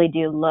 So we really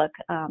do look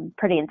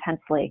pretty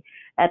intensely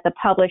at the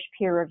published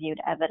peer-reviewed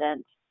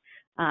evidence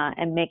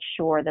and make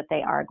sure that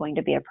they are going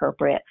to be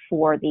appropriate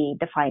for the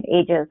defined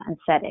ages and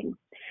settings.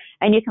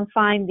 And you can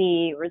find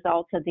the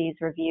results of these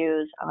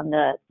reviews on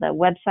the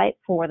website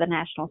for the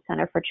National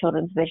Center for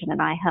Children's Vision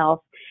and Eye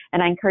Health.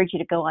 And I encourage you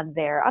to go on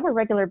there on a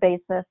regular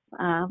basis,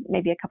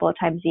 maybe a couple of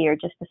times a year,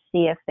 just to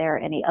see if there are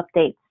any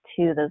updates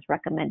to those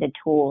recommended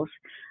tools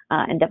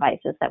and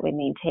devices that we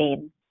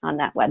maintain on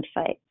that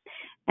website.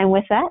 And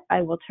with that,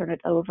 I will turn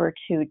it over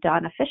to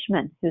Donna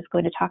Fishman, who's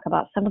going to talk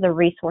about some of the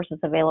resources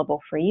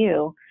available for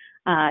you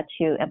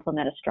to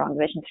implement a strong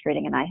vision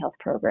screening and eye health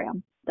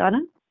program. Donna?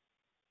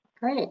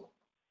 Great.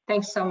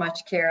 Thanks so much,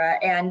 Kira.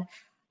 And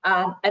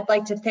I'd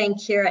like to thank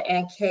Kira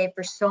and Kay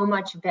for so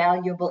much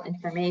valuable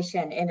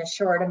information in a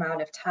short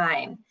amount of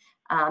time.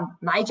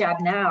 My job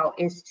now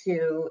is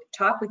to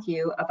talk with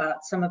you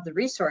about some of the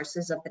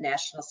resources of the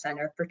National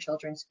Center for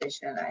Children's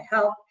Vision and Eye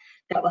Health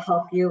that will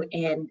help you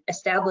in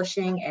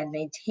establishing and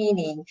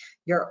maintaining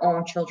your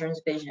own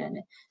children's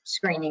vision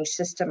screening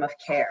system of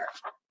care.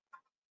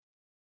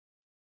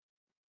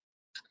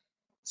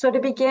 So to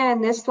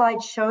begin, this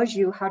slide shows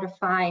you how to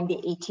find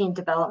the 18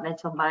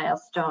 developmental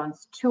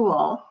milestones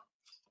tool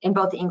in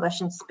both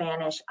English and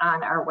Spanish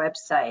on our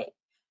website.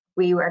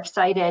 We were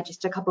excited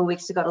just a couple of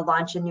weeks ago to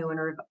launch a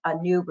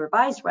new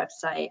revised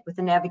website with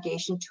a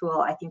navigation tool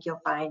I think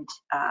you'll find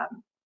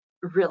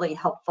really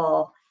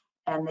helpful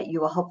and that you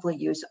will hopefully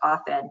use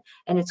often.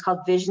 And it's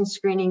called Vision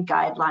Screening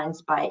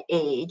Guidelines by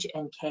Age,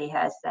 and Kay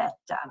has that,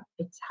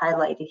 it's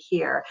highlighted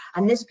here.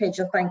 On this page,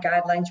 you'll find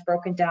guidelines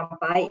broken down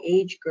by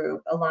age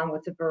group, along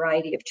with a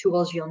variety of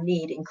tools you'll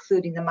need,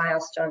 including the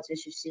milestones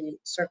as you see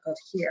circled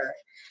here.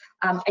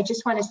 I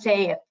just want to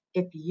say,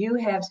 if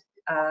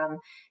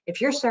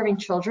you're serving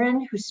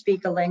children who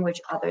speak a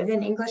language other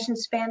than English and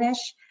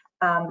Spanish,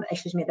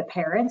 the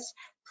parents,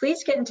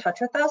 please get in touch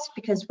with us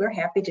because we're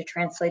happy to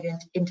translate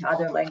into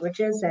other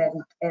languages.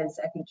 And as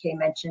I think Kay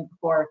mentioned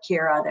before,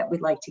 Kira, that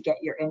we'd like to get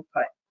your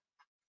input.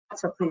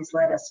 So please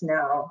let us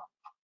know.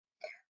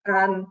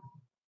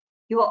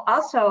 You will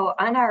also,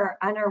 on our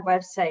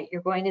website,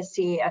 you're going to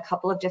see a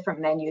couple of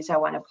different menus I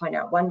want to point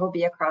out. One will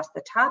be across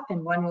the top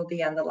and one will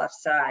be on the left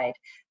side.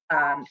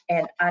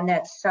 And on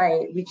that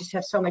site, we just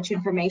have so much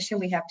information,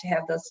 we have to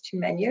have those two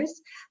menus.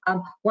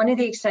 One of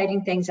the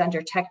exciting things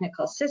under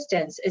technical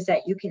assistance is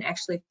that you can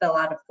actually fill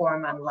out a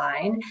form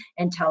online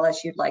and tell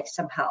us you'd like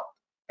some help,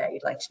 that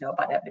you'd like to know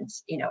about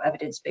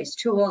evidence-based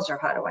tools or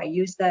how do I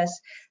use this.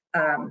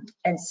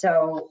 And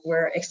so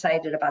we're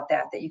excited about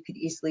that you could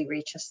easily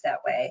reach us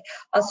that way.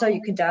 Also,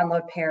 you can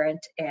download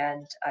parent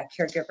and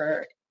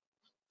caregiver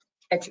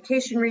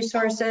education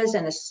resources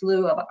and a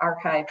slew of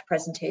archived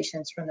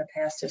presentations from the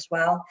past as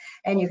well.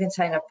 And you can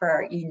sign up for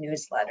our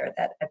e-newsletter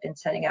that I've been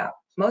sending out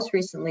most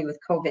recently with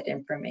COVID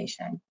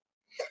information.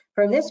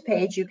 From this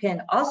page, you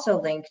can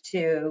also link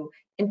to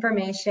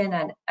information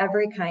on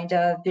every kind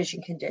of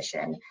vision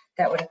condition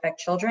that would affect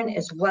children,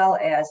 as well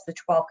as the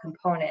 12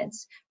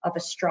 components of a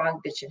strong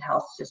vision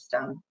health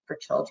system for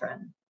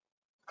children.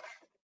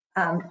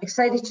 I'm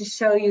excited to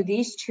show you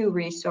these two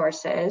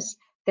resources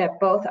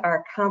that both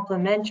are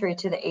complementary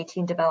to the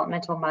 18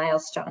 developmental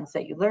milestones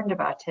that you learned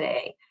about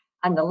today.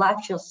 On the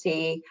left, you'll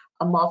see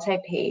a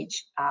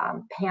multi-page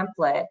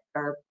pamphlet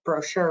or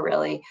brochure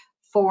really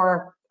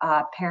for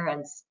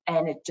parents,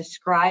 and it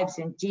describes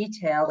in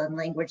detail in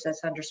language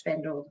that's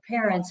understandable to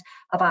parents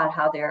about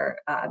how their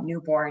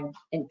newborn,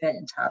 infant,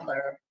 and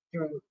toddler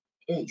through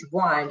age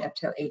 1 up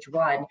to age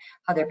 1,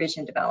 how their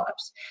vision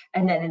develops.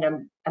 And then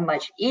in a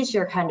much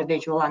easier kind of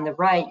visual on the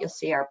right, you'll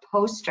see our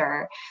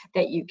poster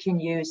that you can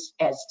use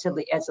as a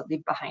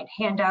leave behind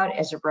handout,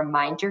 as a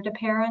reminder to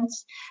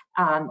parents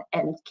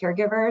and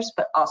caregivers,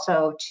 but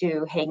also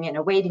to hang in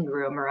a waiting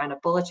room or on a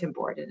bulletin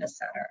board in a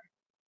center.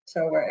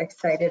 So we're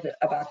excited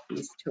about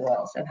these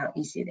tools and how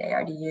easy they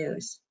are to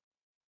use.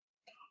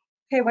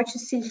 Okay, what you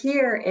see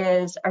here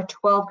is our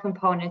 12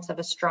 components of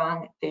a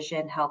strong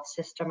vision health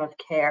system of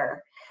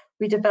care.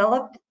 We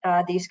developed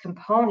these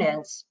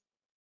components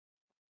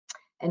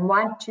and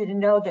want you to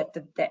know that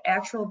the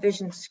actual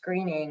vision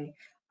screening,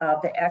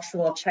 the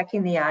actual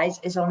checking the eyes,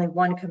 is only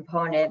one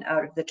component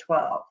out of the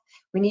 12.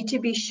 We need to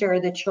be sure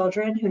that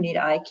children who need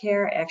eye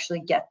care actually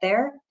get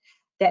there,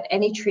 that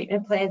any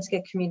treatment plans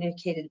get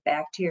communicated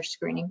back to your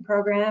screening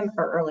program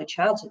or early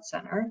childhood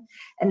center,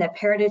 and that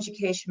parent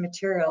education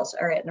materials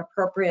are at an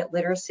appropriate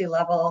literacy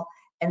level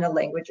and the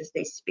languages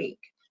they speak.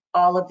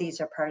 All of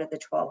these are part of the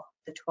 12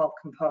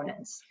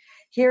 components.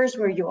 Here's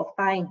where you will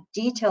find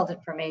detailed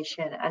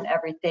information on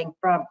everything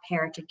from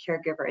parent and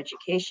caregiver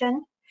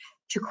education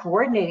to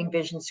coordinating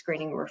vision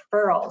screening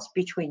referrals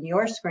between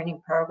your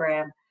screening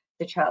program,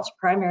 the child's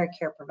primary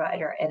care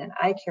provider, and an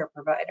eye care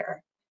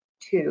provider,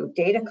 to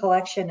data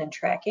collection and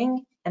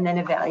tracking, and then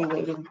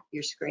evaluating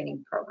your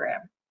screening program.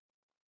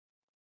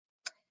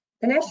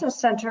 The National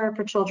Center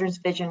for Children's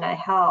Vision and Eye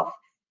Health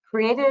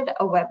created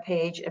a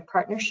webpage in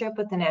partnership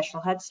with the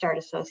National Head Start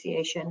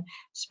Association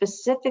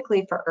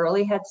specifically for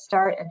early Head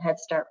Start and Head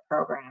Start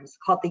programs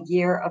called the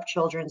Year of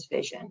Children's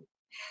Vision.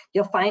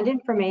 You'll find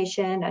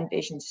information on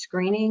vision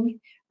screening,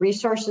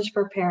 resources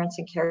for parents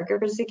and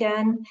caregivers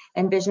again,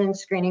 and vision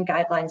screening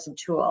guidelines and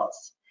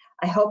tools.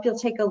 I hope you'll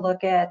take a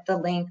look at the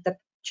link, the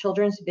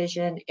Children's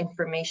Vision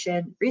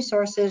Information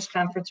Resources,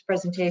 Conference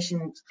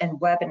Presentations, and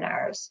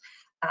Webinars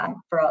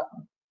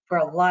for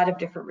a lot of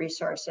different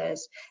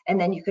resources. And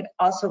then you could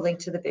also link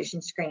to the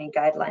vision screening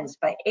guidelines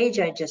by age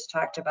I just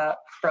talked about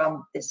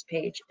from this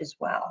page as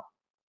well.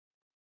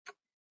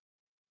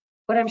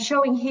 What I'm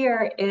showing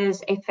here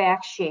is a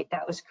fact sheet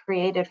that was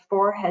created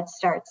for Head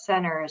Start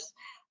centers.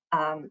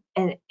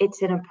 And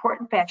it's an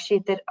important fact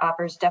sheet that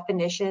offers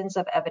definitions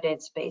of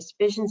evidence-based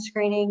vision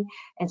screening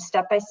and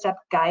step-by-step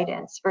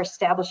guidance for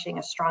establishing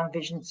a strong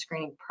vision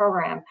screening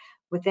program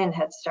within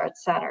Head Start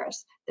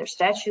centers. There's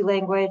statute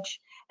language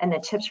and the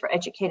tips for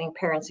educating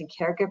parents and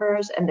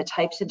caregivers and the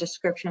types and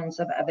descriptions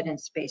of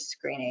evidence-based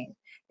screening.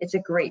 It's a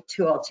great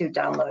tool to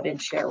download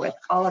and share with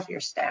all of your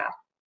staff.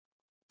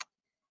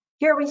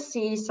 Here we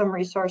see some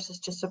resources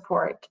to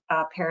support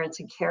parents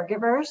and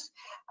caregivers.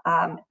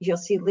 You'll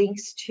see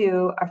links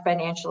to our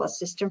financial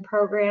assistance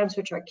programs,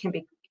 which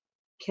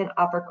can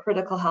offer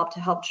critical help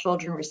to help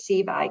children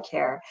receive eye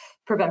care.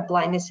 Prevent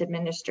Blindness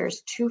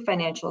administers 2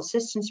 financial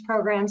assistance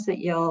programs that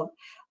you'll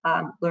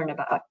learn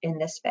about in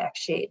this fact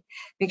sheet.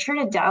 Make sure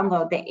to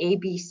download the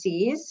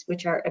ABCs,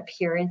 which are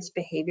appearance,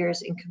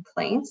 behaviors, and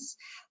complaints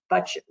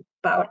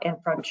about and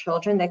from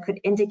children that could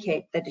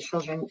indicate that the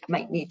children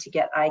might need to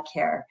get eye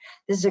care.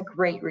 This is a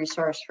great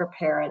resource for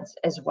parents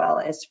as well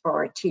as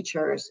for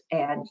teachers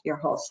and your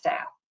whole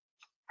staff.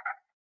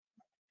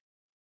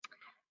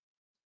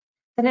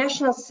 The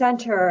National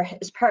Center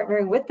is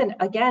partnering with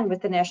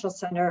the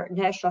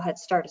National Head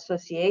Start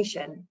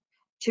Association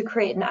to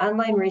create an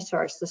online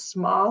resource, the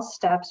Small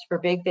Steps for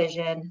Big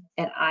Vision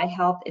and Eye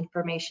Health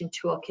Information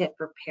Toolkit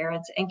for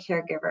Parents and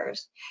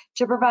Caregivers,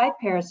 to provide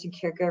parents and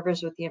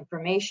caregivers with the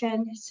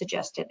information,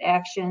 suggested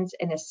actions,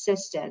 and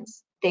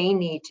assistance they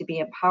need to be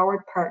empowered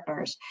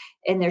partners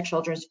in their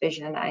children's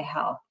vision and eye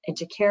health, and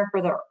to care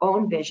for their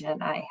own vision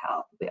and eye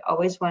health. We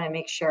always want to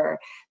make sure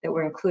that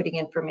we're including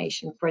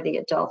information for the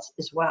adults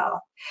as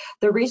well.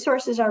 The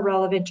resources are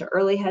relevant to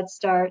early Head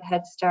Start,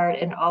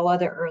 and all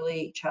other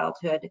early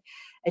childhood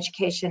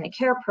education and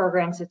care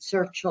programs that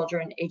serve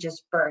children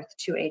ages birth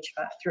to age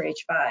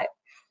 5.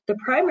 The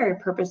primary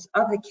purpose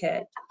of the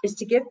kit is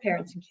to give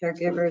parents and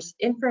caregivers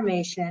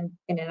information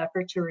in an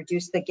effort to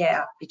reduce the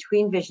gap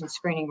between vision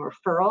screening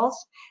referrals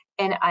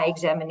and eye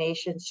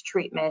examinations,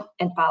 treatment,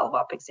 and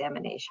follow-up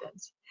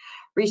examinations.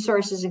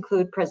 Resources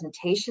include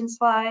presentation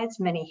slides,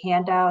 many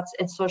handouts,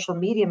 and social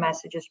media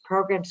messages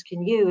programs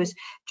can use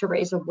to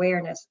raise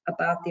awareness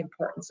about the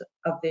importance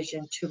of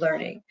vision to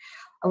learning.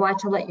 I want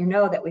to let you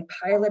know that we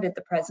piloted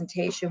the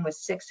presentation with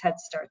 6 Head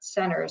Start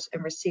centers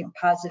and received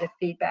positive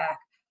feedback.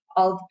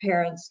 All of the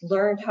parents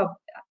learned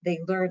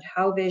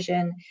how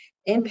vision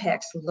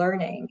impacts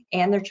learning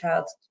and their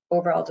child's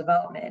overall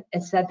development,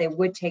 and said they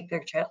would take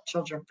their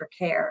children for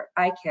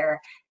eye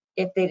care,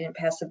 if they didn't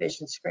pass the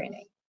vision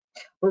screening.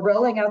 We're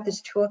rolling out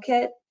this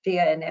toolkit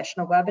via a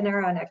national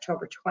webinar on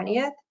October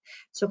 20th.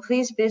 So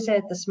please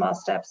visit the Small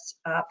Steps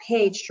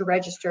page to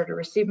register to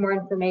receive more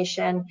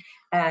information,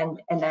 and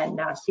then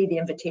see the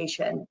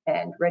invitation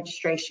and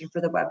registration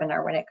for the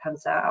webinar when it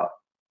comes out.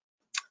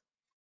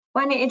 I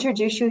want to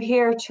introduce you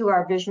here to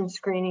our vision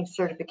screening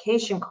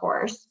certification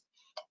course.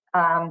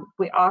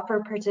 We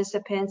offer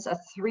participants a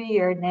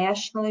 3-year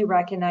nationally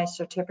recognized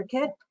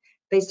certificate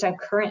based on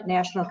current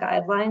national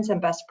guidelines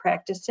and best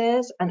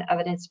practices on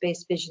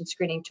evidence-based vision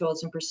screening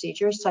tools and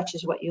procedures, such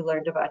as what you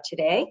learned about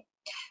today,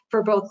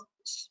 for both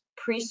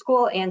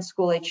preschool and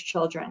school-age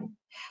children.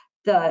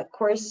 The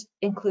course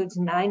includes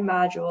 9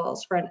 modules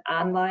for an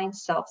online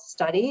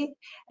self-study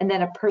and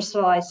then a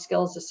personalized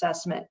skills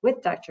assessment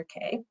with Dr.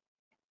 K.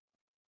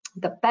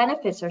 The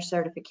benefits of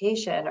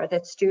certification are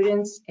that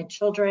students and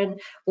children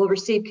will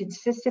receive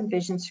consistent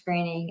vision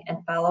screening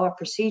and follow-up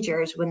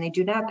procedures when they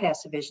do not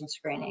pass a vision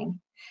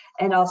screening.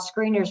 And all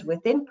screeners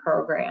within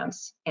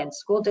programs and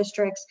school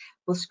districts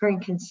will screen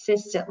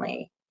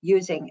consistently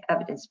using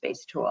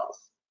evidence-based tools.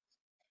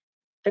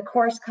 The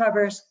course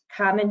covers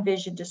common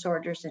vision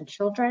disorders in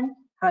children,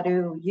 how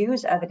to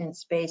use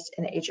evidence-based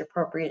and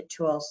age-appropriate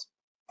tools,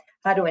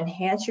 how to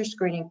enhance your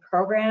screening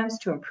programs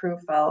to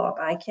improve follow-up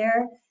eye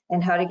care,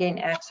 and how to gain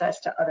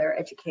access to other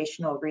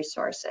educational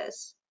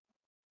resources.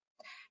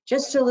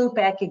 Just to loop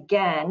back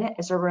again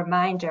as a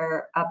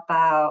reminder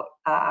about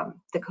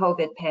the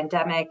COVID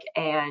pandemic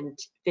and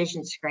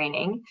vision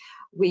screening,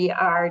 we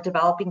are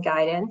developing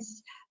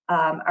guidance.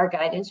 Our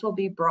guidance will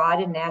be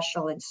broad and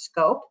national in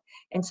scope.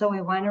 And so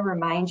we want to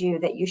remind you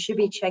that you should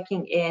be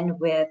checking in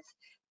with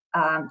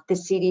the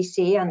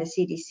CDC on the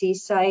CDC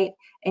site,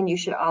 and you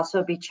should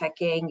also be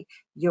checking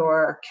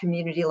your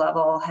community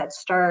level Head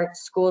Start,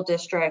 school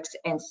districts,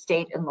 and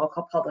state and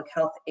local public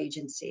health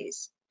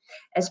agencies.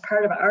 As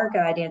part of our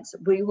guidance,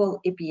 we will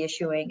be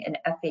issuing an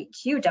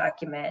FAQ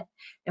document,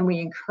 and we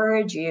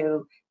encourage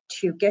you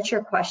to get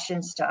your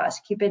questions to us,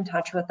 keep in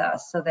touch with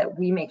us so that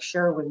we make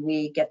sure when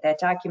we get that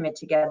document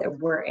together,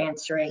 we're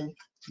answering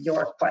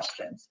your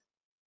questions.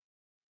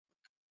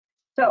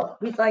 So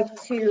we'd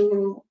like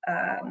to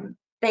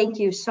thank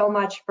you so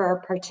much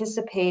for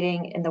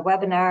participating in the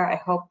webinar. I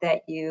hope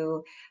that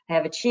you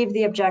have achieved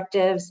the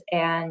objectives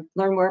and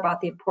learn more about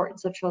the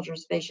importance of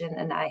children's vision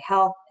and eye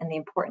health and the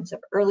importance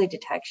of early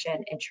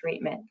detection and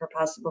treatment for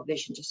possible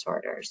vision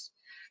disorders.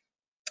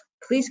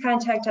 Please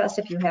contact us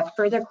if you have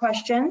further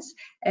questions.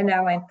 And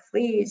now I'm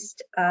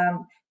pleased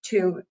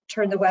to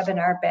turn the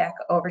webinar back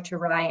over to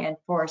Ryan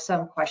for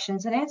some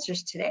questions and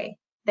answers today.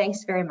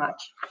 Thanks very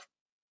much.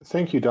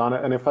 Thank you,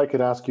 Donna. And if I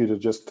could ask you to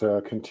just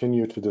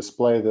continue to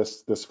display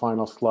this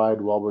final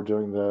slide while we're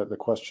doing the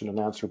question and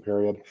answer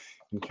period,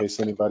 in case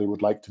anybody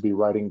would like to be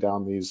writing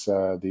down these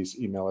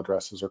email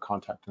addresses or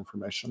contact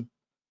information.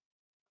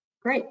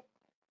 Great.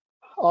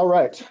 All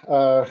right.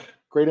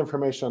 Great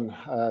information.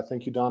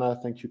 Thank you, Donna.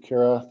 Thank you,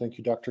 Kira. Thank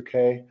you, Dr.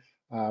 K.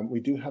 We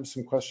do have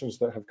some questions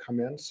that have come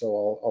in,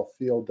 so I'll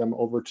field them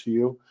over to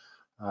you.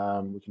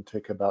 We can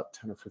take about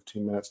 10 or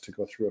 15 minutes to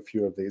go through a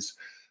few of these.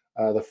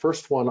 The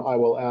first one I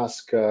will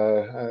ask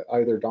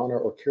either Donna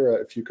or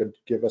Kira if you could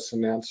give us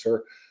an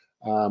answer.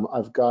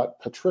 I've got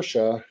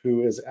Patricia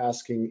who is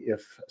asking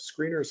if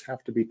screeners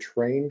have to be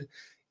trained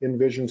in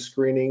vision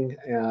screening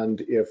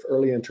and if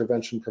early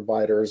intervention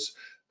providers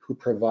who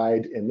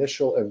provide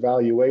initial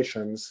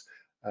evaluations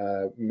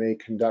may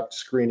conduct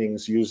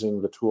screenings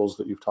using the tools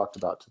that you've talked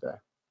about today.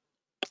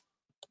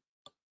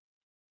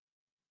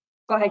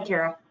 Go ahead,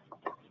 Kira.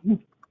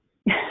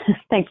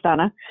 Thanks,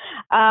 Donna.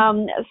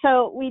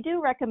 So we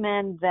do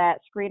recommend that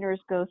screeners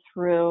go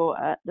through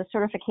the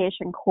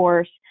certification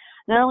course.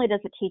 Not only does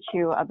it teach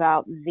you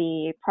about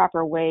the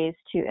proper ways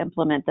to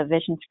implement the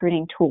vision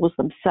screening tools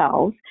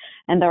themselves,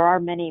 and there are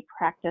many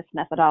practice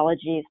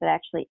methodologies that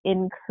actually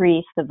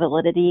increase the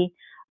validity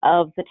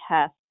of the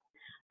test,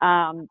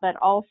 but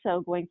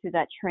also going through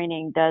that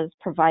training does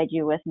provide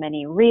you with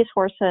many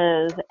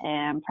resources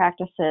and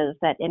practices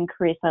that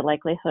increase the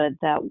likelihood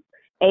that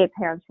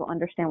parents will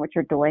understand what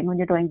you're doing when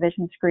you're doing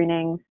vision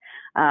screenings.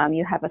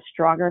 You have a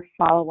stronger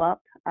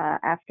follow-up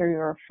after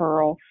your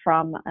referral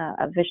from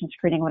a vision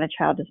screening when a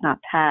child does not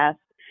pass,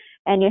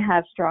 and you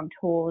have strong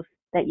tools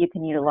that you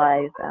can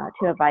utilize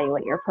to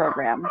evaluate your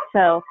program.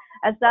 So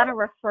as Donna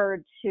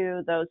referred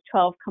to those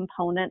 12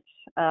 components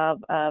of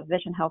a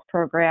vision health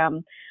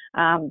program,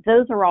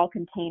 those are all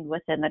contained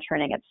within the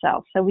training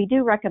itself. So we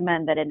do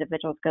recommend that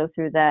individuals go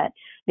through that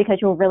because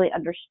you'll really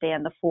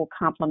understand the full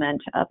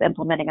complement of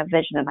implementing a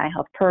vision and eye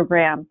health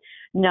program,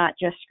 not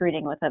just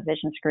screening with a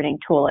vision screening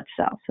tool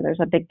itself. So there's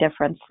a big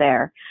difference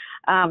there.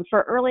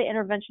 For early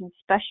intervention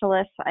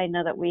specialists, I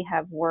know that we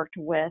have worked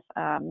with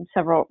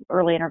several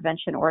early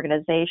intervention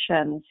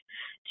organizations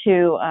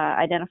to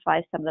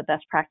identify some of the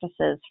best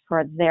practices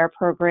for their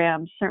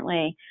programs.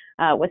 Certainly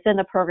within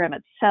the program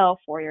itself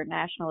or your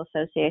national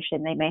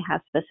association, they may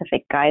have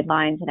specific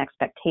guidelines and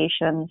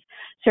expectations.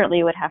 Certainly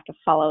you would have to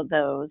follow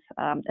those,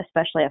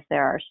 especially if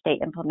there are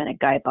state implemented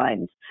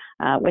guidelines,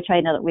 which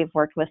I know that we've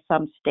worked with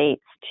some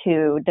states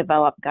to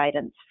develop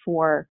guidance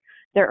for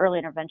their early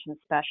intervention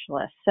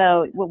specialists.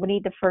 So we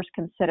need to first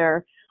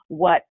consider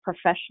what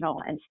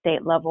professional and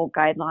state level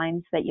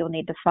guidelines that you'll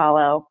need to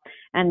follow,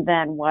 and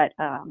then what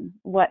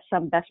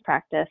some best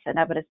practice and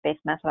evidence-based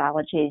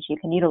methodologies you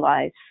can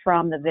utilize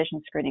from the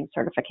vision screening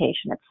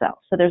certification itself.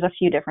 So there's a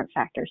few different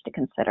factors to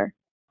consider.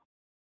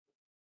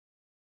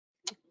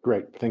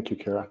 Great, thank you,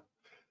 Kira.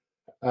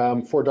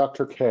 For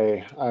Dr.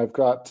 K, I've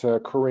got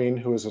Corrine,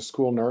 who is a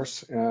school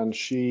nurse, and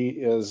she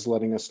is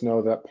letting us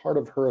know that part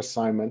of her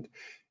assignment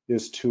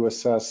is to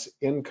assess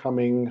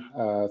incoming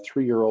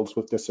 3-year-olds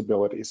with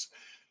disabilities.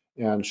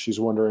 And she's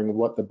wondering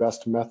what the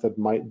best method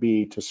might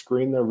be to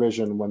screen their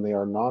vision when they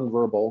are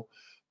nonverbal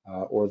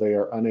or they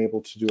are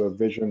unable to do a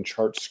vision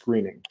chart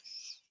screening.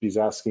 She's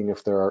asking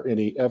if there are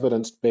any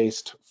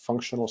evidence-based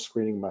functional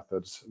screening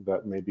methods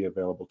that may be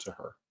available to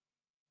her.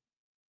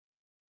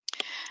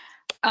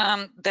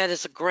 That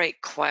is a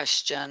great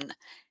question,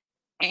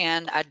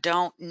 and I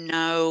don't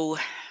know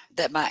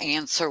that my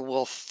answer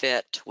will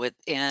fit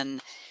within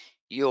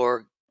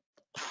your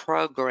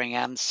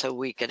program, so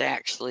we could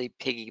actually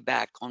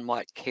piggyback on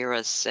what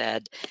Kara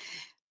said.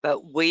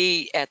 But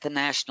we at the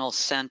National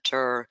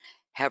Center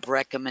have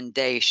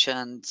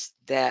recommendations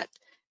that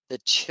the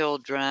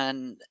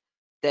children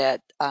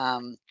that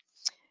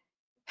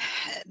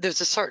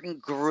there's a certain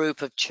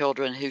group of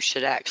children who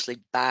should actually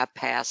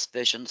bypass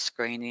vision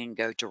screening and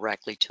go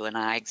directly to an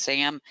eye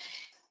exam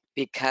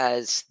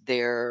because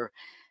their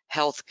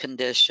health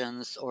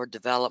conditions or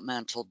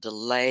developmental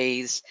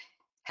delays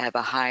have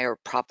a higher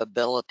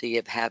probability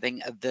of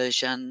having a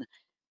vision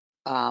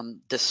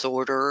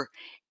disorder,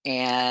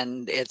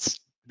 and it's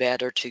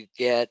better to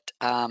get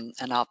an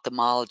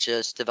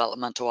ophthalmologist,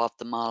 developmental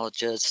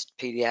ophthalmologist,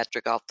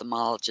 pediatric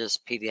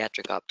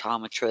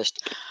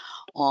optometrist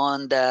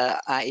on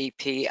the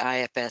IEP,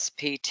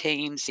 IFSP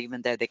teams, even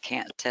though they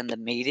can't attend the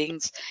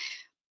meetings,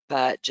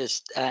 but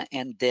just,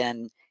 and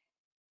then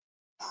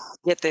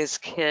get those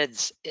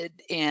kids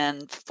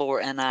in for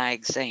an eye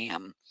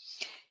exam.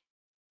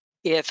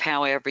 If,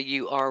 however,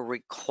 you are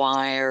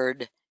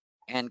required,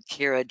 and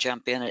Kira,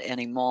 jump in at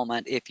any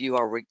moment, if you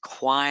are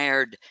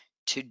required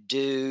to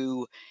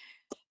do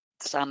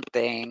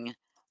something,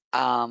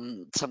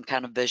 some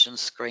kind of vision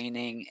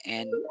screening,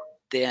 and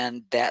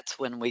then that's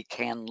when we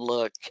can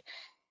look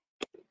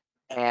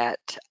at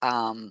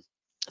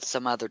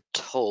some other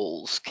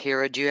tools.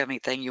 Kira, do you have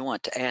anything you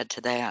want to add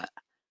to that?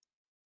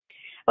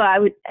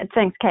 Well,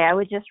 thanks, Kay. I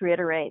would just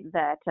reiterate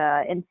that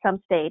in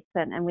some states,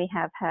 and we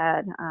have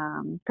had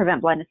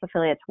Prevent Blindness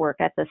affiliates work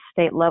at the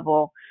state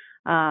level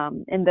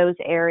in those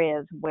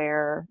areas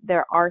where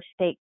there are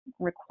state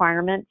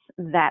requirements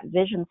that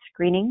vision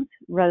screenings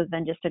rather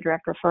than just a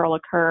direct referral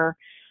occur.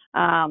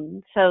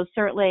 So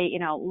certainly,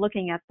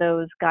 looking at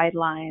those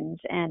guidelines,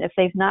 and if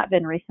they've not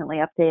been recently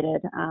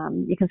updated,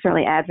 you can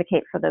certainly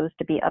advocate for those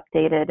to be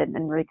updated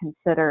and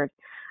reconsidered.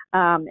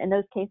 In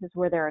those cases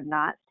where there are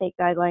not state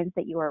guidelines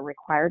that you are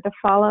required to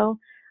follow,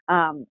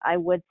 I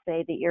would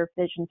say that your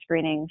vision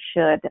screening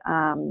should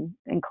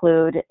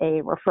include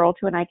a referral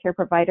to an eye care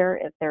provider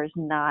if there's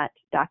not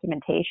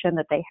documentation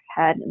that they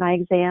had an eye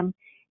exam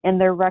in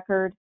their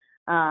record,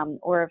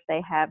 or if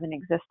they have an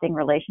existing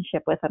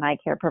relationship with an eye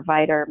care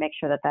provider, make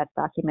sure that that's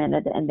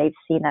documented and they've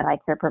seen that eye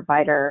care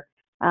provider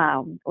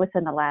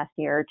within the last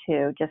year or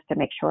two, just to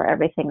make sure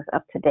everything's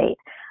up to date.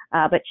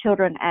 But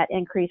children at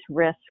increased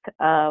risk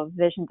of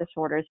vision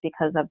disorders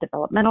because of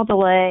developmental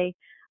delay,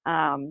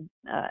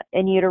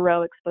 in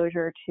utero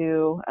exposure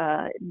to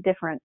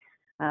different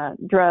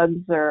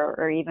drugs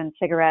or even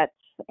cigarettes,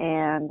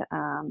 and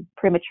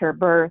premature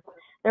birth,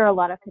 there are a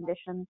lot of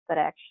conditions that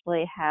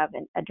actually have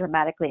a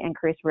dramatically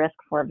increased risk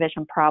for a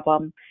vision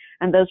problem,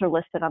 and those are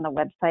listed on the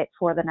website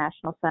for the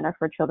National Center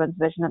for Children's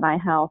Vision and Eye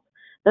Health.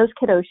 Those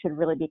kiddos should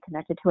really be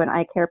connected to an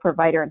eye care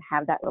provider and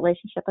have that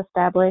relationship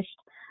established.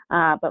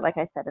 But like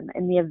I said,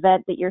 in the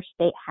event that your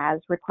state has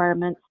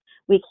requirements,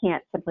 we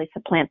can't simply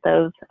supplant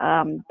those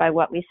by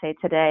what we say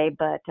today,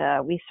 but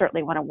we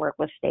certainly want to work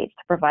with states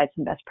to provide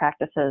some best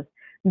practices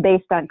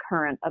based on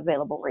current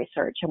available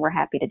research, and we're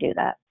happy to do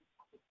that.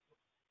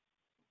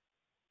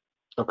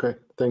 Okay,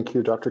 thank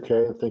you, Dr.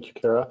 K, and thank you,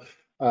 Kara.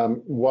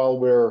 While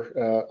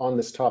we're on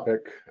this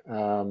topic,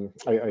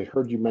 I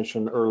heard you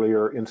mention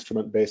earlier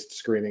instrument-based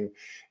screening,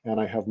 and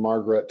I have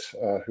Margaret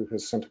who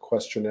has sent a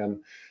question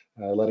in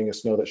letting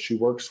us know that she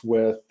works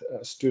with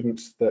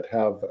students that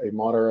have a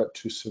moderate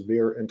to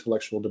severe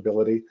intellectual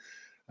disability,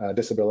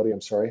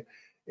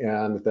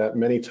 and that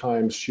many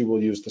times she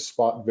will use the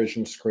spot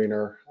vision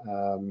screener,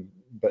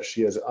 but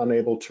she is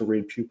unable to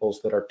read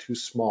pupils that are too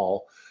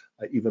small,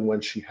 even when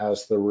she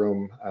has the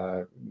room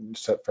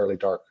set fairly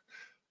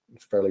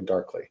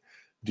darkly.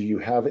 Do you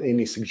have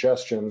any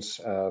suggestions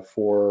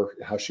for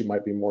how she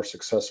might be more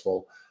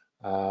successful?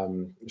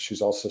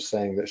 She's also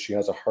saying that she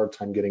has a hard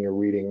time getting a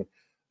reading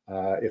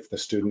if the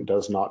student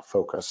does not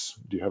focus.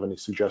 Do you have any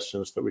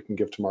suggestions that we can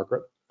give to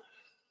Margaret?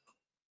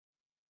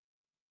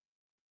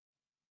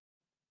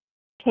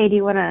 Kay, do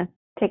you want to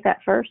take that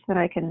first, and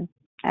I can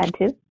add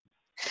too?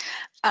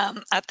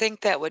 I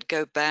think that would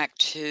go back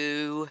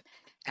to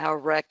our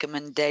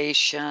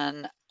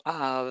recommendation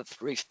of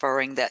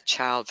referring that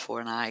child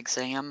for an eye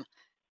exam.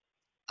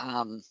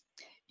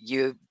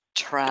 You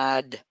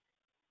tried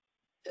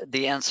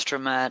the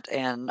instrument,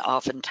 and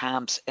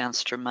oftentimes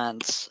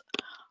instruments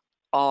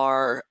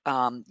are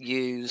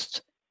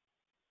used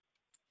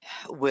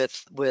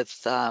with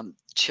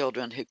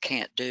children who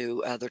can't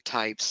do other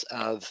types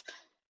of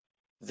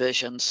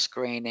vision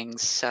screening.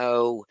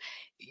 So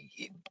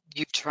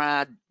you've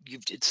tried,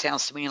 it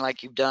sounds to me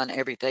like you've done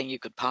everything you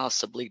could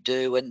possibly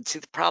do. And see,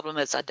 the problem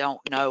is I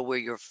don't know where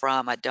you're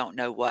from. I don't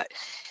know what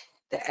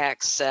the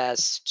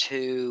access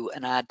to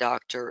an eye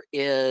doctor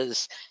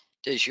is.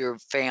 Do your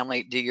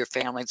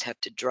families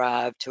have to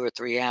drive 2 or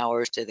 3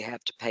 hours? Do they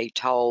have to pay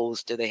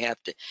tolls? Do they have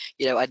to,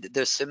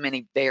 there's so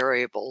many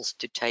variables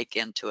to take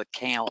into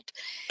account,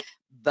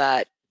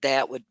 but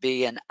that would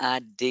be an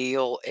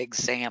ideal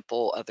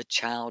example of a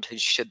child who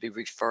should be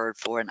referred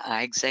for an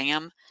eye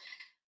exam,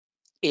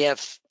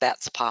 if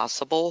that's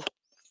possible.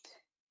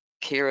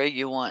 Kira,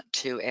 you want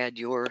to add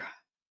your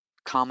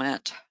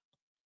comment?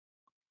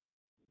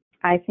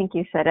 I think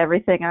you said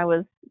everything I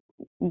was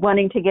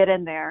wanting to get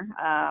in there.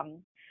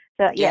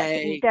 So yes,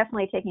 Yay.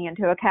 definitely taking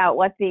into account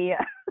what the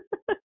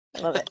I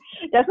love it.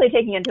 Definitely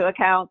taking into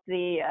account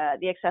the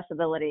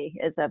accessibility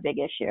is a big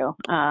issue,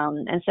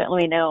 and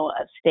certainly we know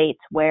of states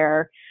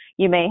where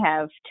you may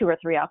have 2 or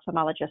 3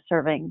 ophthalmologists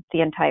serving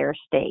the entire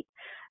state.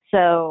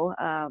 So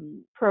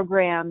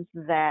programs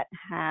that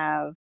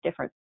have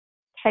different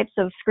types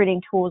of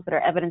screening tools that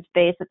are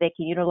evidence-based that they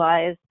can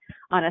utilize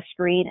on a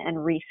screen and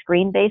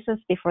rescreen basis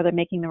before they're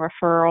making the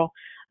referral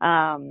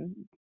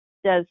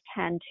does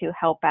tend to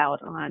help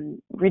out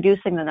on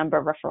reducing the number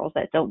of referrals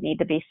that don't need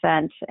to be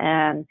sent.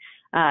 And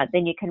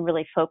then you can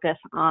really focus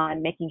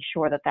on making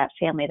sure that that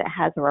family that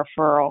has a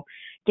referral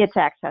gets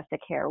access to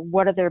care.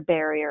 What are their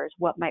barriers?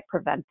 What might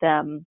prevent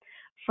them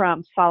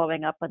from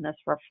following up on this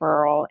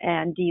referral?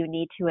 And do you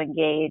need to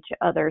engage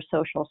other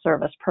social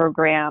service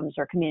programs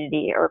or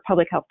community or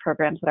public health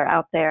programs that are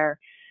out there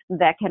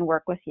that can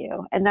work with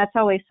you? And that's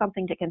always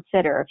something to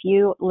consider. If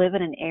you live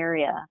in an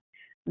area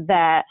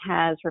that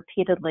has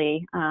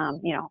repeatedly,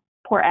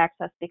 poor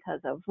access because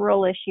of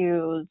rural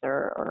issues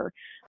or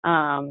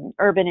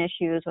urban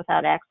issues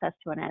without access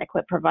to an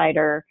adequate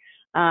provider,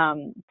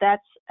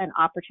 that's an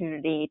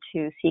opportunity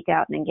to seek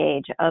out and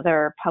engage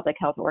other public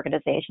health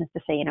organizations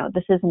to say,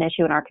 this is an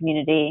issue in our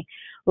community.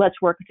 Let's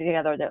work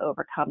together to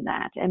overcome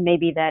that. And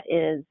maybe that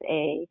is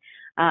a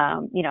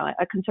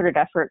concerted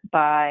effort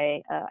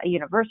by a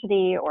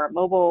university or a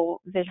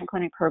mobile vision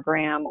clinic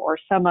program or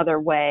some other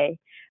way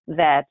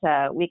that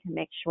we can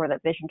make sure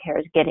that vision care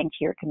is getting to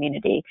your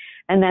community.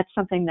 And that's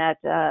something that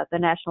the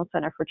National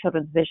Center for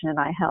Children's Vision and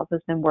Eye Health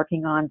has been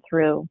working on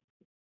through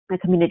a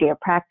community of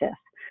practice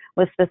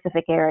with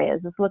specific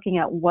areas, is looking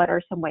at what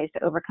are some ways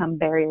to overcome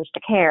barriers to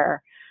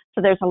care.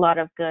 So there's a lot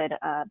of good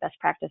best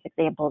practice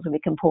examples that we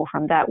can pull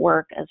from that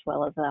work, as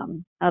well as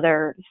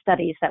other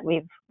studies that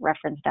we've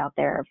referenced out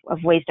there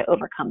of ways to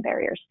overcome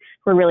barriers.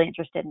 We're really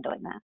interested in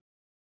doing that.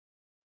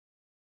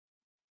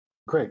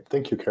 Great,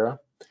 thank you, Kara.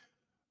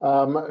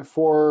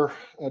 For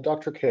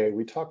Dr. K,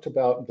 we talked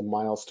about the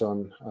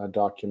milestone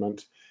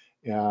document,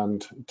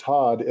 and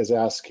Todd is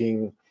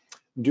asking,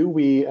 do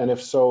we, and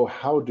if so,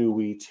 how do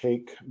we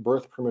take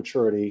birth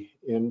prematurity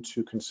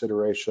into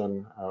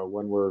consideration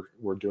when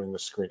we're doing the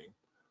screening?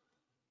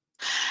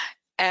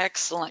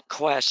 Excellent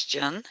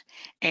question.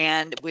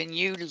 And when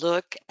you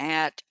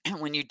download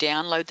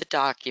the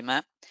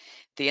document,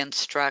 the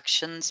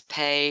instructions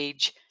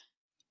page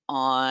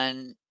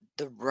on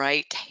the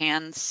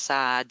right-hand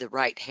side, the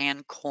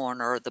right-hand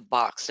corner, the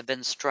box of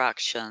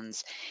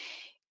instructions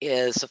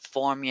is a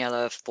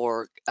formula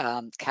for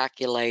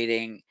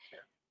calculating,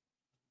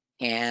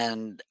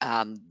 and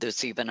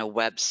there's even a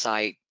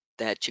website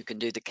that you can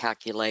do the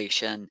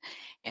calculation,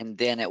 and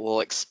then it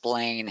will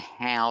explain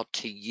how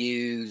to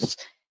use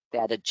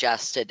that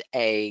adjusted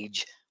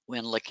age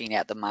when looking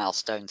at the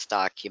milestones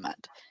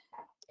document.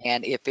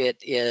 And if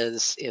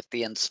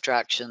the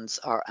instructions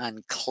are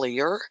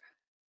unclear,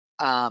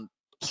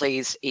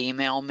 please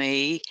email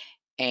me,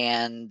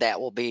 and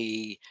that will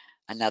be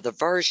another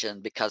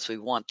version, because we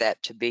want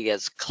that to be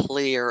as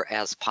clear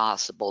as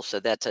possible.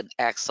 So that's an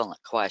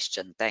excellent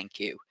question. Thank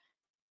you.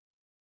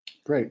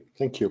 Great,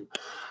 thank you.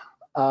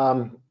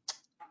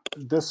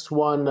 This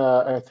one,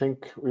 I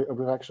think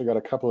we've actually got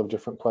a couple of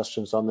different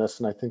questions on this,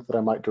 and I think that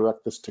I might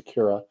direct this to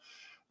Kira.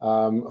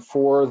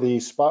 For the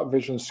spot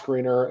vision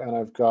screener, and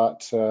I've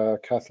got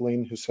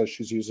Kathleen who says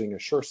she's using a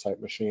SureSight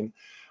machine.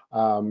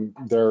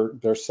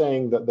 They're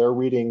saying that they're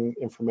reading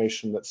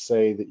information that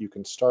say that you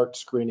can start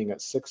screening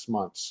at 6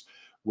 months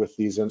with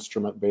these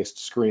instrument-based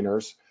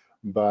screeners,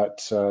 but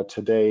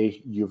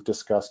today you've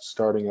discussed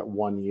starting at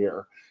 1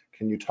 year.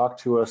 Can you talk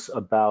to us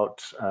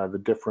about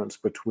the difference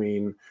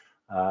between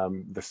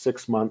the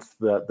 6 months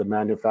that the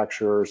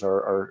manufacturers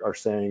are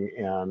saying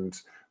and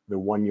the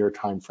 1 year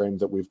time frame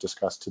that we've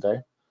discussed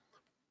today?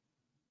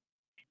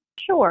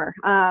 Sure,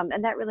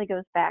 and that really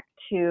goes back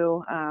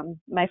to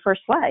my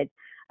first slide,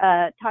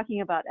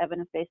 talking about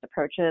evidence-based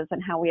approaches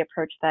and how we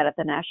approach that at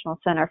the National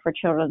Center for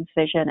Children's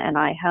Vision and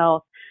Eye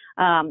Health,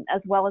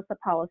 as well as the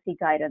policy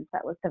guidance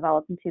that was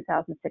developed in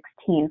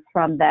 2016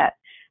 from that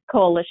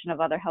coalition of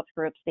other health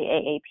groups, the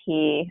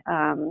AAP,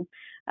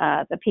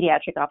 the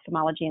Pediatric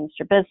Ophthalmology and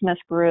Strabismus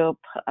Group,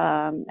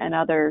 and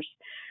others.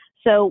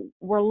 So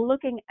we're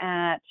looking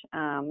at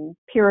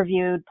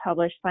peer-reviewed,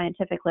 published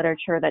scientific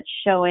literature that's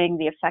showing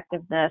the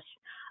effectiveness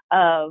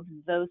of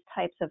those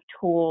types of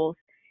tools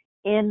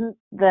in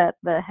the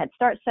Head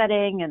Start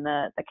setting and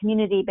the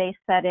community-based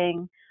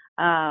setting,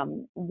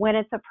 when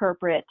it's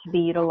appropriate to be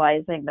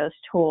utilizing those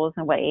tools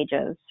and what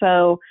ages.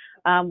 So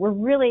we're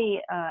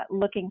really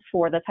looking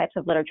for the types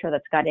of literature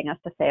that's guiding us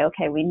to say,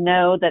 okay, we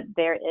know that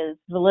there is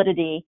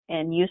validity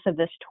in use of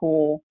this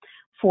tool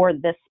for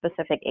this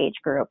specific age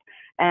group.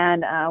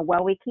 And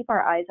while we keep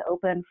our eyes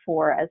open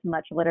for as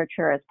much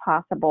literature as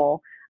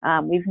possible,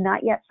 we've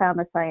not yet found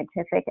the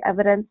scientific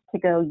evidence to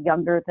go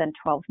younger than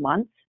 12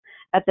 months.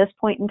 At this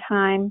point in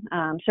time,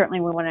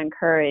 certainly we want to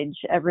encourage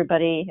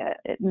everybody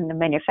in the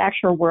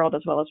manufacturer world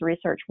as well as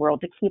research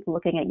world to keep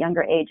looking at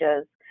younger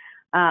ages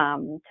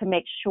to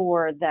make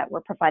sure that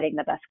we're providing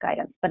the best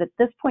guidance. But at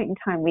this point in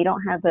time, we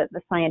don't have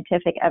the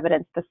scientific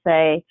evidence to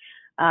say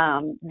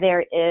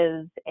there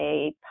is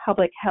a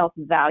public health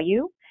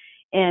value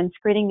in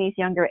screening these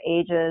younger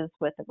ages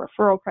with the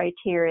referral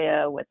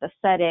criteria, with the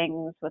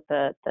settings, with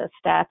the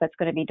staff that's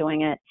going to be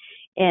doing it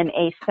in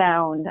a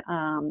sound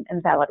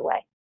and valid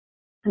way.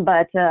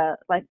 But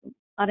like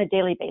on a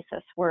daily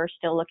basis, we're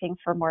still looking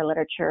for more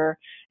literature.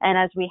 And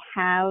as we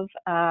have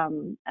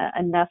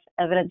enough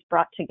evidence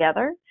brought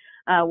together,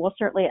 we'll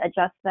certainly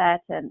adjust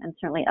that and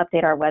certainly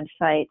update our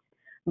website.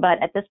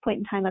 But at this point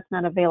in time, that's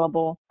not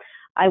available.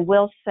 I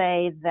will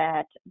say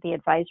that the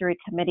advisory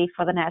committee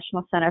for the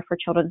National Center for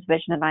Children's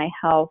Vision and Eye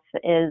Health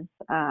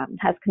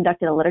has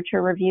conducted a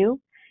literature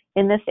review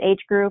in this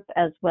age group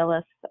as well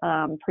as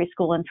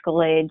preschool and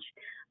school age.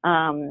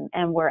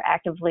 And we're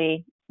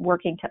actively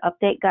working to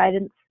update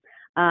guidance.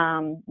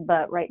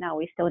 But right now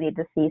we still need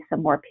to see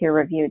some more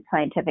peer-reviewed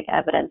scientific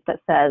evidence that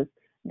says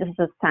this is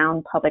a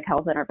sound public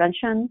health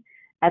intervention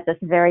at this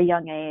very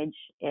young age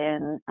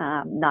in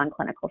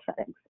non-clinical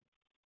settings.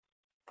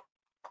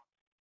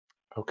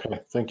 Okay,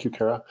 thank you,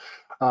 Kara.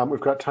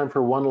 We've got time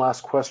for one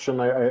last question.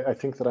 I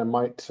think that I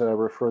might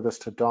refer this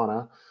to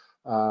Donna.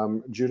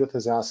 Judith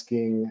is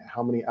asking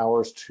how many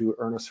hours to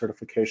earn a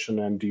certification,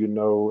 and do you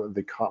know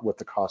what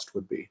the cost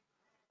would be?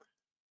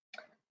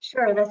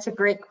 Sure, that's a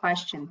great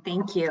question.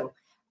 Thank you.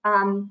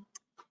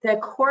 The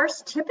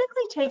course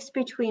typically takes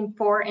between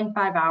 4 and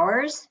 5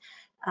 hours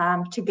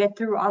to get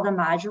through all the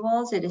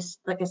modules. It is,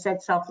 like I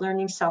said,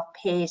 self-learning,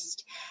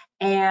 self-paced,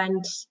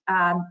 and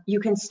you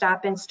can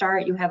stop and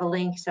start. You have a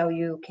link so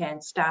you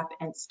can stop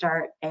and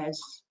start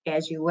as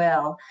you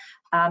will.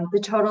 The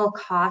total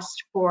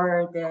cost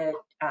for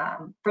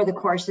the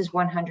course is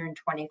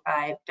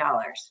 $125.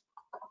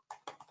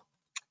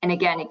 And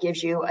again, it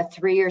gives you a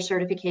 3-year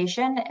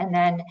certification. And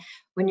then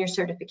when your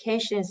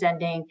certification is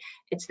ending,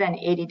 it's then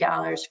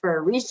 $80 for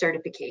a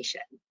recertification.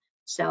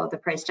 So the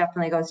price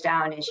definitely goes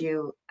down as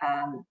you,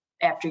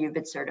 after you've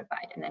been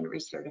certified and then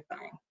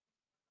recertifying.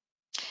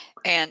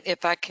 And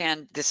if I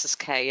can, this is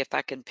Kay, if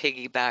I can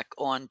piggyback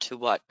on to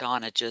what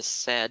Donna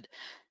just said.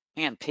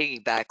 Man,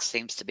 piggyback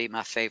seems to be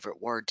my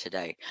favorite word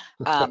today.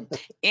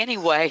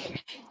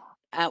 Anyway,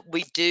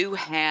 we do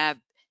have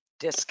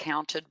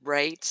discounted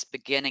rates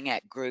beginning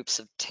at groups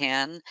of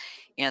 10.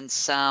 In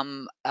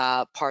some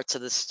parts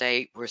of the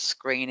state, we're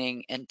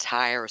screening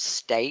entire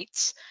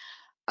states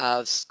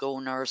of school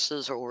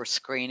nurses, or we're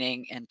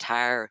screening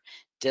entire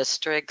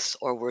districts,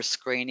 or we're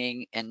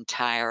screening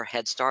entire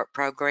Head Start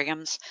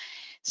programs.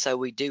 So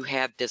we do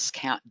have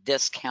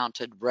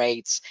discounted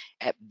rates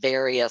at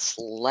various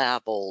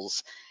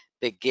levels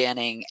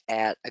beginning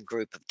at a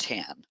group of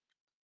 10.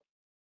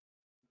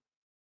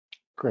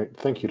 Great,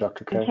 thank you,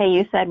 Dr. Kay. Okay,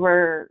 you said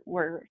we're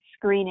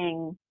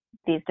screening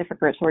these different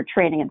groups. We're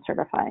training and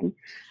certifying.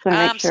 So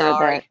make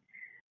sure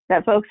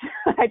that folks,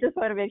 I just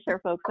want to make sure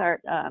folks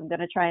aren't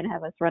going to try and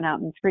have us run out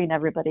and screen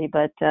everybody,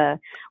 but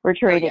we're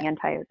training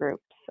entire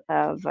groups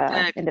of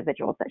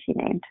individuals that she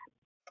named.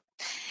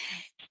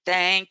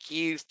 Thank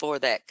you for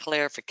that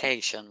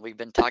clarification. We've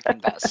been talking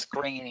about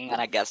screening, and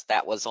I guess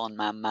that was on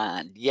my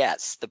mind.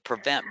 Yes, the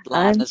Prevent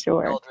Blindness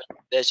Children's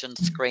Vision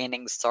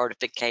Screening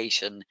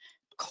Certification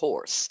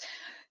course.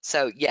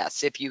 So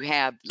yes, if you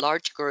have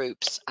large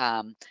groups,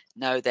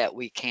 know that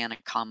we can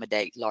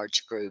accommodate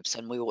large groups,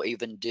 and we will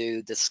even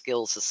do the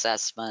skills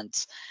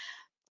assessments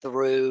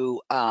through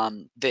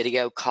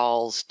video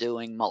calls,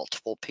 doing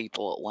multiple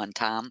people at one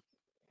time.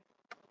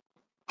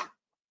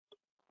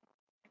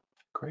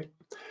 Great.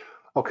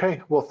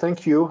 Okay, well,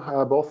 thank you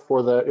both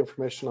for the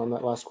information on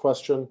that last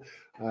question.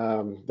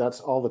 That's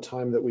all the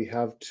time that we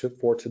have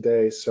for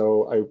today.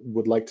 So I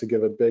would like to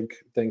give a big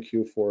thank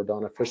you for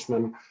Donna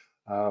Fishman,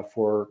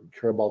 for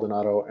Kara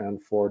Baldonado,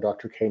 and for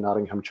Dr. Kay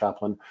Nottingham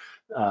Chaplin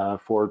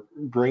for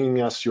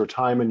bringing us your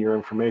time and your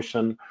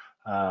information.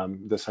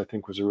 This, I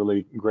think, was a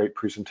really great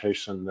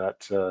presentation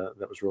that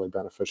was really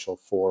beneficial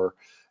for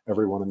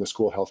everyone in the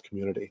school health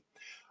community.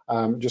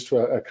 Just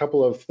a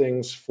couple of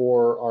things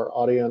for our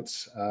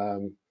audience.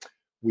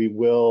 We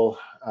will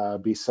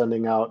be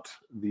sending out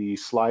the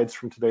slides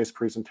from today's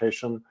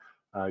presentation.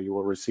 You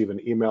will receive an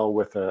email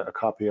with a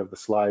copy of the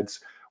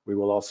slides. We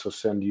will also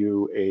send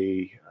you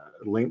a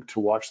link to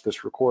watch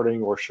this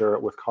recording or share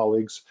it with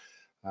colleagues.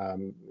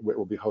 It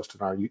will be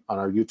hosted on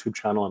our YouTube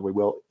channel, and we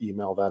will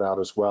email that out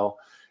as well.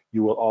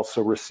 You will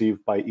also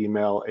receive by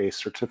email a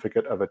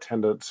certificate of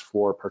attendance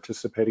for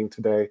participating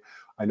today.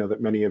 I know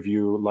that many of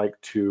you like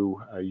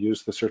to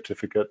use the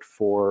certificate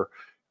for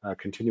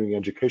continuing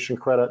education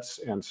credits,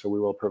 and so we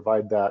will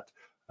provide that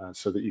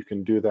so that you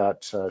can do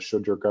that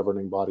should your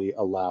governing body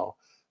allow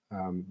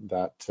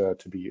that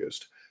to be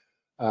used.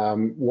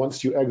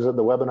 Once you exit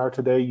the webinar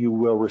today, you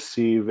will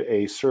receive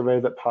a survey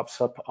that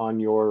pops up on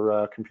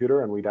your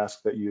computer, and we'd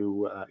ask that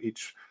you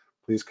each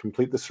please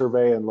complete the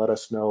survey and let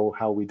us know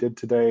how we did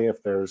today,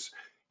 if there's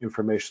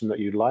information that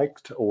you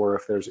liked or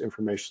if there's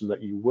information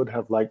that you would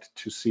have liked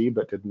to see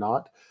but did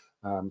not.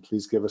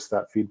 Please give us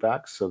that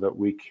feedback so that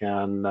we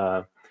can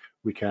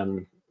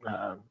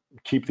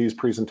keep these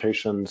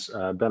presentations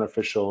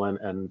beneficial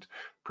and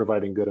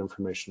providing good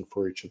information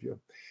for each of you.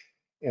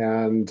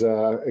 And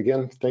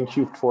again, thank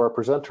you for our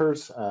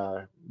presenters.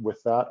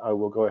 With that, I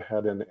will go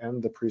ahead and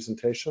end the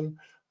presentation.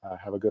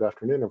 Have a good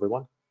afternoon,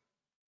 everyone.